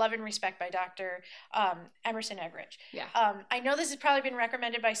read Love and Respect by Dr. Emerson Eggerichs. Yeah. I know this has probably been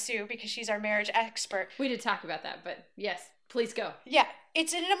recommended by Sue because she's our marriage expert. We did talk about that, but yes, please go. Yeah,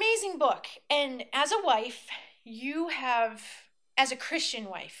 it's an amazing book. And as a wife, as a Christian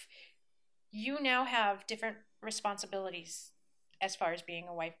wife, you now have different responsibilities as far as being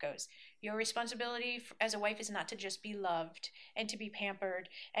a wife goes. Your responsibility as a wife is not to just be loved and to be pampered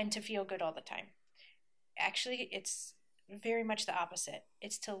and to feel good all the time. Actually, it's very much the opposite.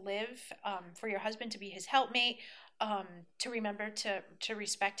 It's to live for your husband, to be his helpmate, to remember to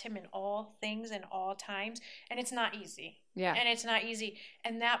respect him in all things and all times. And it's not easy. Yeah. And it's not easy.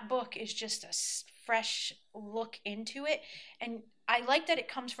 And that book is just a fresh look into it. And I like that it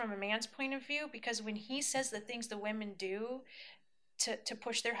comes from a man's point of view, because when he says the things the women do to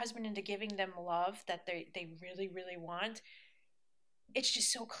push their husband into giving them love that they really, really want, it's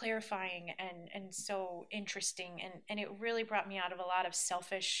just so clarifying and so interesting. And it really brought me out of a lot of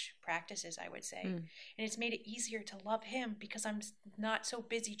selfish practices, I would say. And it's made it easier to love him because I'm not so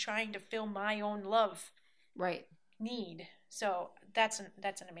busy trying to fill my own love need. So that's an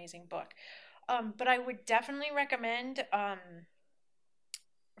amazing book. But I would definitely recommend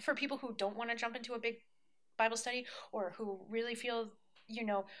for people who don't want to jump into a big Bible study or who really feel,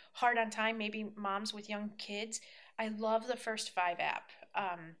 hard on time, maybe moms with young kids, I love the First 5 app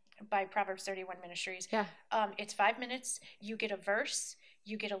by Proverbs 31 Ministries. Yeah. It's 5 minutes. You get a verse,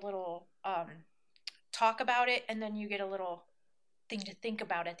 you get a little talk about it, and then you get a little thing to think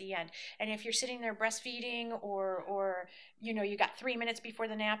about at the end. And if you're sitting there breastfeeding or you got 3 minutes before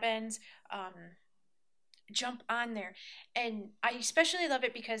the nap ends, jump on there. And I especially love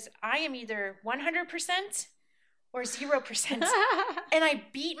it because I am either 100% or 0%. And I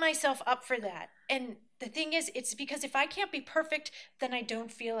beat myself up for that. And the thing is, it's because if I can't be perfect, then I don't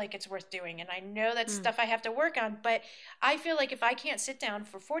feel like it's worth doing. And I know that's stuff I have to work on, but I feel like if I can't sit down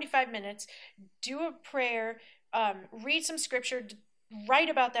for 45 minutes, do a prayer, read some scripture, write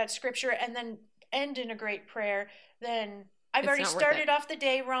about that scripture, and then end in a great prayer, then I've already started off the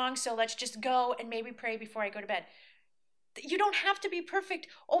day wrong, so let's just go and maybe pray before I go to bed. You don't have to be perfect.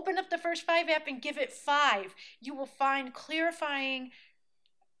 Open up the First 5 app and give it 5. You will find clarifying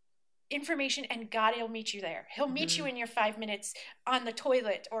information, and God will meet you there. He'll meet you in your 5 minutes on the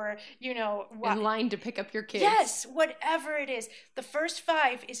toilet or, in line to pick up your kids. Yes, whatever it is. The First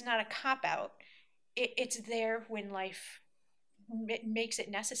 5 is not a cop-out. It's there when life makes it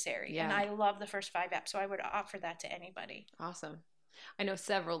necessary. Yeah. And I love the First 5 app, so I would offer that to anybody. Awesome. I know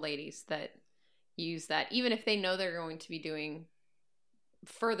several ladies that use that, even if they know they're going to be doing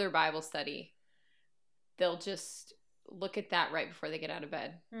further Bible study, they'll just look at that right before they get out of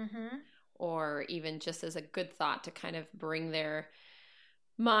bed. Or even just as a good thought to kind of bring their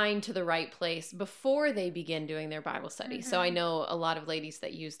mind to the right place before they begin doing their Bible study. So I know a lot of ladies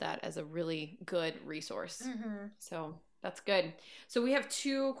that use that as a really good resource. So that's good. So we have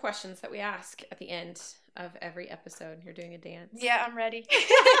 2 questions that we ask at the end of every episode. You're doing a dance. Yeah, I'm ready.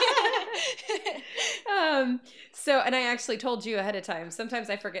 And I actually told you ahead of time. Sometimes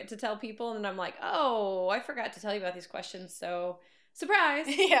I forget to tell people, and I'm like, oh, I forgot to tell you about these questions. So surprise.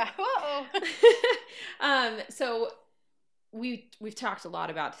 Yeah. So we've talked a lot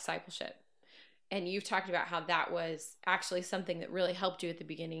about discipleship, and you've talked about how that was actually something that really helped you at the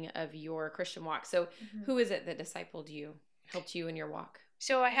beginning of your Christian walk. So who is it that discipled you, helped you in your walk?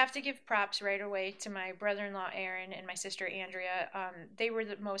 So I have to give props right away to my brother-in-law, Aaron, and my sister, Andrea. They were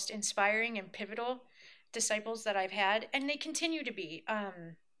the most inspiring and pivotal disciples that I've had, and they continue to be.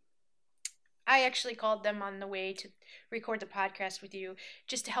 I actually called them on the way to record the podcast with you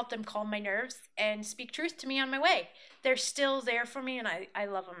just to help them calm my nerves and speak truth to me on my way. They're still there for me, and I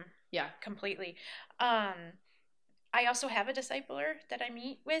love them completely. I also have a discipler that I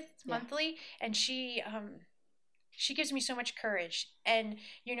meet with monthly, and she gives me so much courage. And,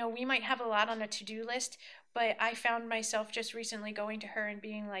 we might have a lot on a to-do list, but I found myself just recently going to her and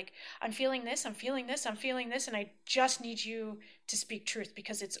being like, I'm feeling this, I'm feeling this, I'm feeling this, and I just need you to speak truth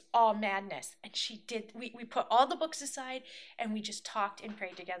because it's all madness. And she did. We put all the books aside and we just talked and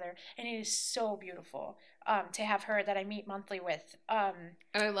prayed together. And it is so beautiful to have her that I meet monthly with. And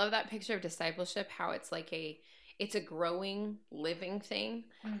I love that picture of discipleship, how it's like it's a growing, living thing.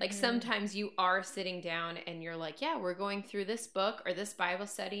 Like sometimes you are sitting down and you're like, yeah, we're going through this book or this Bible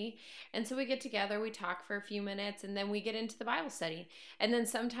study. And so we get together, we talk for a few minutes, and then we get into the Bible study. And then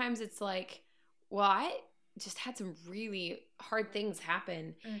sometimes it's like, well, I just had some really hard things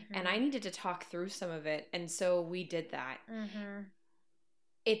happen and I needed to talk through some of it. And so we did that.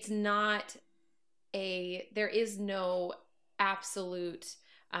 It's not there is no absolute,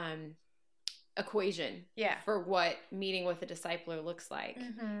 equation for what meeting with a discipler looks like.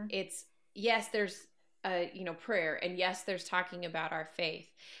 It's yes, there's prayer, and yes, there's talking about our faith,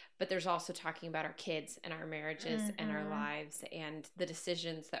 but there's also talking about our kids and our marriages and our lives and the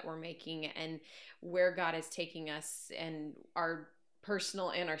decisions that we're making and where God is taking us and our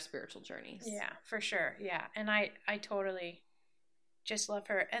personal and our spiritual journeys. Yeah, for sure. Yeah. And I totally just love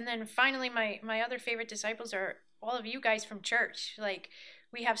her. And then finally, my other favorite disciples are all of you guys from church. Like,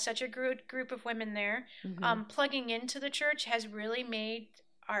 we have such a good group of women there. Plugging into the church has really made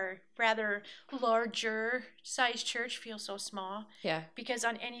our rather larger size church feel so small. Yeah. Because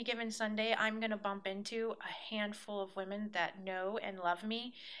on any given Sunday, I'm going to bump into a handful of women that know and love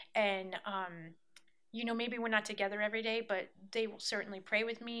me. And, maybe we're not together every day, but they will certainly pray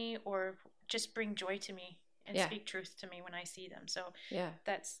with me or just bring joy to me and speak truth to me when I see them. So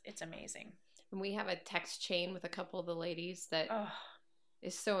it's amazing. And we have a text chain with a couple of the ladies that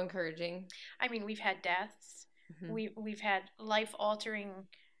is so encouraging. I mean, we've had deaths. We've had life-altering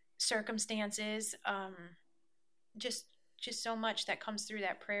circumstances. Just so much that comes through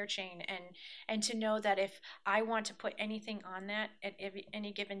that prayer chain. And to know that if I want to put anything on that at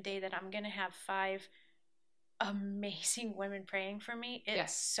any given day, that I'm going to have 5 amazing women praying for me,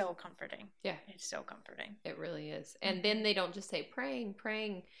 it's so comforting. Yeah. It's so comforting. It really is. And then they don't just say praying.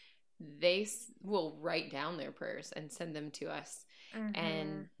 They will write down their prayers and send them to us.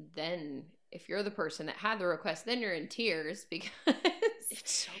 And then if you're the person that had the request, then you're in tears because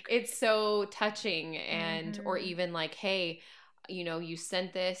it's so touching. And or even like, hey, you know, you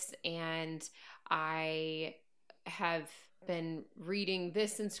sent this and I have been reading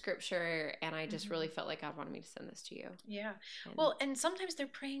this in scripture and I just really felt like God wanted me to send this to you. Yeah. Well, and sometimes they're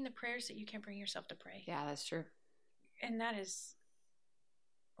praying the prayers that you can't bring yourself to pray. Yeah, that's true. And that is,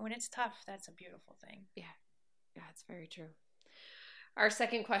 when it's tough, that's a beautiful thing. Yeah. Yeah, it's very true. Our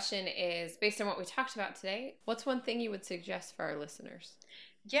second question is, based on what we talked about today, what's one thing you would suggest for our listeners?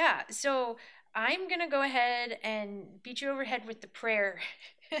 Yeah, so I'm going to go ahead and beat you over the head with the prayer.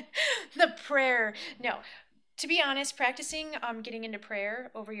 The prayer. No, to be honest, practicing getting into prayer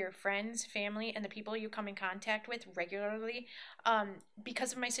over your friends, family, and the people you come in contact with regularly,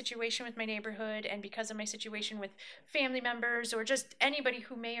 because of my situation with my neighborhood and because of my situation with family members or just anybody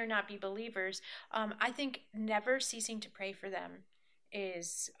who may or not be believers, I think never ceasing to pray for them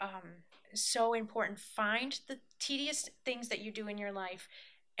is so important. Find the tedious things that you do in your life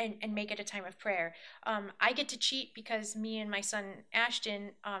and make it a time of prayer. I get to cheat because me and my son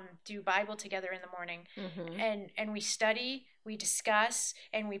Ashton do Bible together in the morning, and we study, we discuss,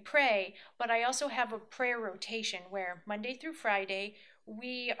 and we pray. But I also have a prayer rotation where Monday through Friday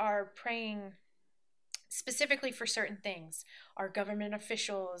we are praying specifically for certain things, our government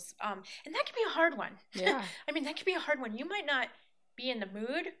officials, and that can be a hard one. Yeah. I mean, that can be a hard one. You might not be in the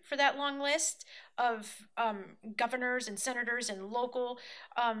mood for that long list of governors and senators and local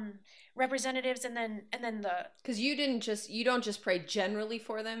representatives, and then the, because you don't just pray generally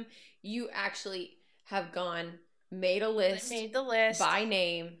for them, you actually have made the list by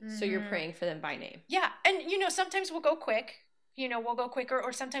name. So you're praying for them by name. Yeah. And sometimes we'll go quick, we'll go quicker,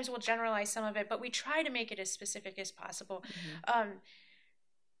 or sometimes we'll generalize some of it, but we try to make it as specific as possible.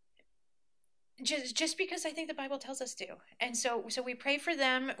 Just because I think the Bible tells us to. And so we pray for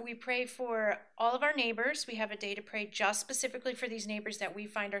them. We pray for all of our neighbors. We have a day to pray just specifically for these neighbors that we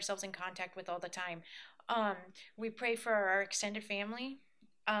find ourselves in contact with all the time. We pray for our extended family.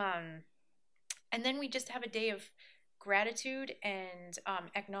 And then we just have a day of gratitude and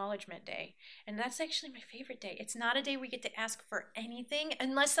acknowledgement day. And that's actually my favorite day. It's not a day we get to ask for anything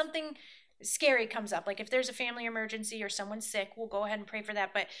unless something scary comes up. Like if there's a family emergency or someone's sick, we'll go ahead and pray for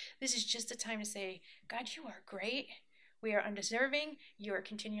that. But this is just a time to say, God, you are great. We are undeserving. You are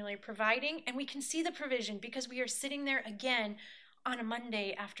continually providing. And we can see the provision because we are sitting there again on a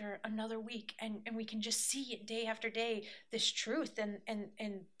Monday after another week. And we can just see it day after day, this truth and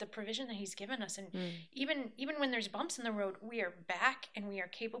the provision that he's given us. And even when there's bumps in the road, we are back and we are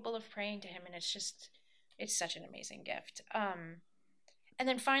capable of praying to him. And it's such an amazing gift. And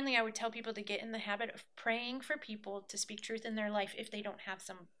then finally, I would tell people to get in the habit of praying for people to speak truth in their life if they don't have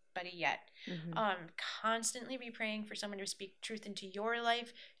somebody yet. Constantly be praying for someone to speak truth into your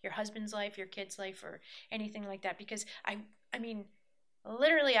life, your husband's life, your kid's life, or anything like that. Because I mean,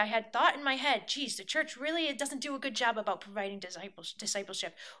 literally, I had thought in my head, geez, the church really doesn't do a good job about providing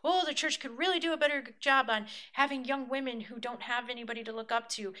discipleship. Oh, the church could really do a better job on having young women who don't have anybody to look up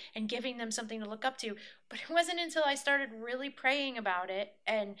to and giving them something to look up to. But it wasn't until I started really praying about it.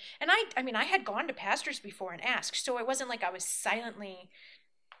 And I had gone to pastors before and asked, so it wasn't like I was silently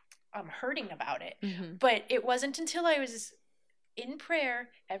hurting about it. But it wasn't until I was in prayer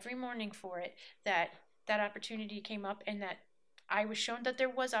every morning for it that opportunity came up, and that I was shown that there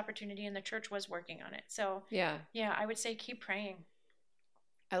was opportunity and the church was working on it. So yeah, I would say keep praying.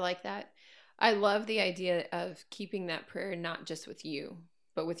 I like that. I love the idea of keeping that prayer not just with you,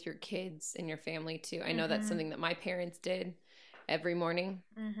 but with your kids and your family too. I know that's something that my parents did every morning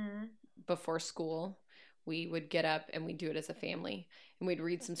before school. We would get up and we'd do it as a family, and we'd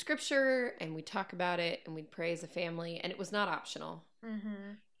read some scripture and we'd talk about it and we'd pray as a family, and it was not optional.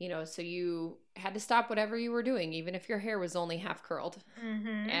 So you had to stop whatever you were doing, even if your hair was only half curled,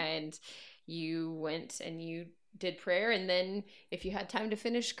 and you went and you did prayer. And then if you had time to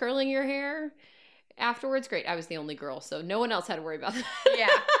finish curling your hair afterwards, great. I was the only girl, so no one else had to worry about that.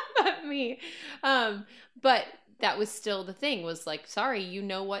 Yeah. But me. But that was still the thing, was like, sorry,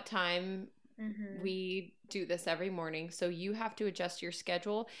 what time we do this every morning. So you have to adjust your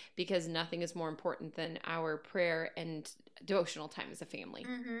schedule, because nothing is more important than our prayer and devotional time as a family.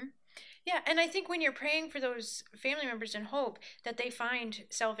 Yeah, and I think when you're praying for those family members in hope that they find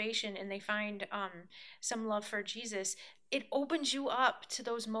salvation and they find some love for Jesus, it opens you up to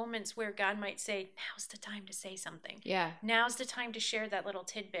those moments where God might say, now's the time to say something. Yeah. Now's the time to share that little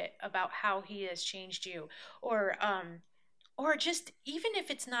tidbit about how he has changed you. Or just, even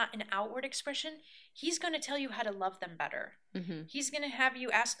if it's not an outward expression, he's going to tell you how to love them better. Mm-hmm. He's going to have you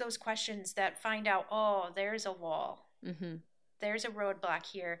ask those questions that find out, oh, there's a wall. Mm-hmm. There's a roadblock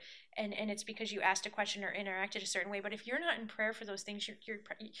here, and it's because you asked a question or interacted a certain way. But if you're not in prayer for those things,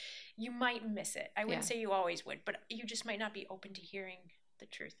 you might miss it. I wouldn't say you always would, but you just might not be open to hearing the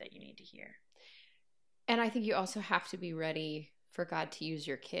truth that you need to hear. And I think you also have to be ready for God to use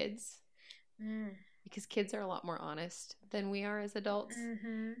your kids, because kids are a lot more honest than we are as adults,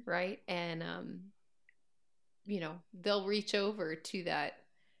 right? And they'll reach over to that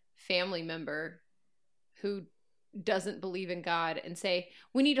family member who doesn't believe in God and say,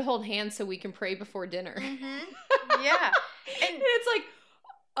 we need to hold hands so we can pray before dinner. Yeah. And it's like,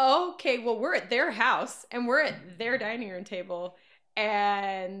 okay, well, we're at their house and we're at their dining room table,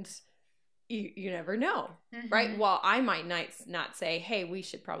 and you never know, right? While I might not say, hey, we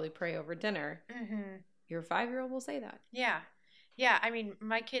should probably pray over dinner. Your 5-year-old will say that. Yeah. Yeah. I mean,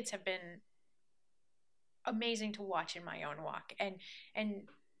 my kids have been amazing to watch in my own walk. And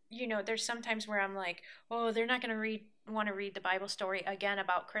there's sometimes where I'm like, oh, they're not going to want to read the Bible story again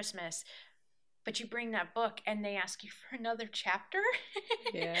about Christmas. But you bring that book and they ask you for another chapter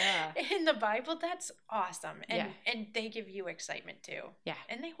in the Bible. That's awesome. And they give you excitement too. Yeah.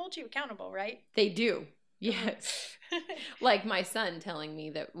 And they hold you accountable, right? They do. Yes. Like my son telling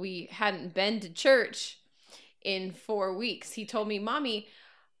me that we hadn't been to church in 4 weeks. He told me, Mommy,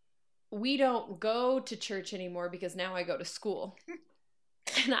 we don't go to church anymore because now I go to school.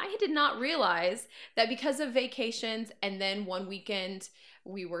 And I did not realize that because of vacations and then one weekend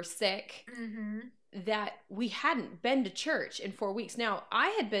we were sick, that we hadn't been to church in 4 weeks. Now, I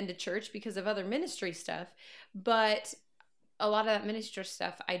had been to church because of other ministry stuff, but a lot of that ministry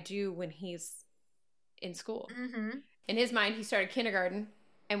stuff I do when he's in school. In his mind, he started kindergarten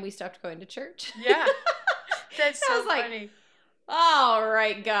and we stopped going to church. Yeah. That's so funny. All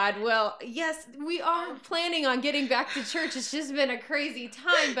right, God. Well, yes, we are planning on getting back to church. It's just been a crazy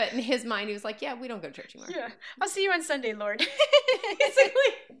time. But in his mind, he was like, yeah, we don't go to church anymore. Yeah. I'll see you on Sunday, Lord.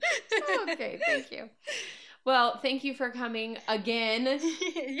 Basically. Okay, thank you. Well, thank you for coming again.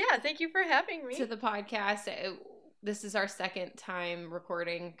 Yeah, thank you for having me. To the podcast. This is our second time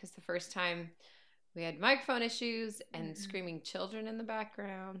recording because the first time we had microphone issues and screaming children in the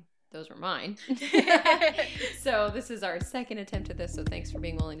background. Those were mine. So this is our second attempt at this. So thanks for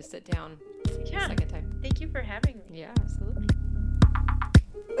being willing to sit down the second time. Thank you for having me. Yeah, absolutely.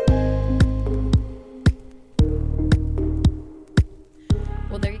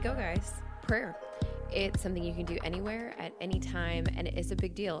 Well, there you go, guys. Prayer. It's something you can do anywhere at any time, and it is a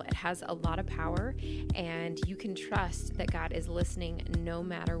big deal. It has a lot of power, and you can trust that God is listening no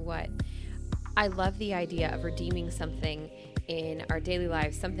matter what. I love the idea of redeeming something in our daily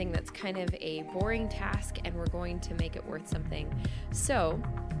lives, something that's kind of a boring task, and we're going to make it worth something. So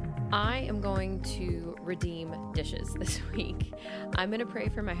I am going to redeem dishes this week. I'm going to pray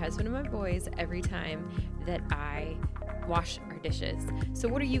for my husband and my boys every time that I wash our dishes. So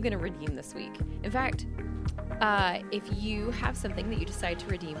what are you going to redeem this week? In fact, if you have something that you decide to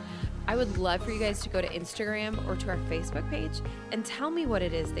redeem, I would love for you guys to go to Instagram or to our Facebook page and tell me what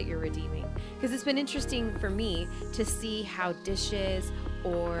it is that you're redeeming. Because it's been interesting for me to see how dishes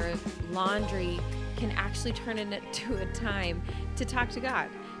or laundry can actually turn into a time to talk to God.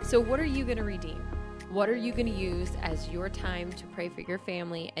 So what are you going to redeem? What are you going to use as your time to pray for your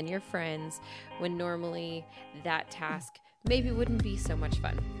family and your friends when normally that task maybe wouldn't be so much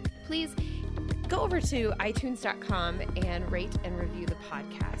fun? Please go over to iTunes.com and rate and review the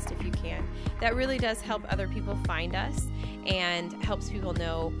podcast if you can. That really does help other people find us and helps people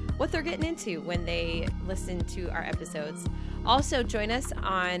know what they're getting into when they listen to our episodes. Also, join us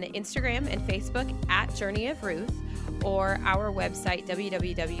on Instagram and Facebook at Journey of Ruth, or our website,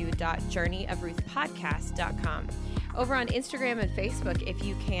 www.journeyofruthpodcast.com. Over on Instagram and Facebook, if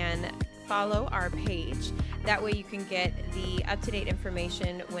you can follow our page. That way you can get the up-to-date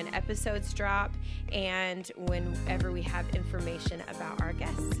information when episodes drop and whenever we have information about our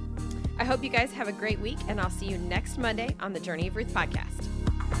guests. I hope you guys have a great week, and I'll see you next Monday on the Journey of Ruth podcast.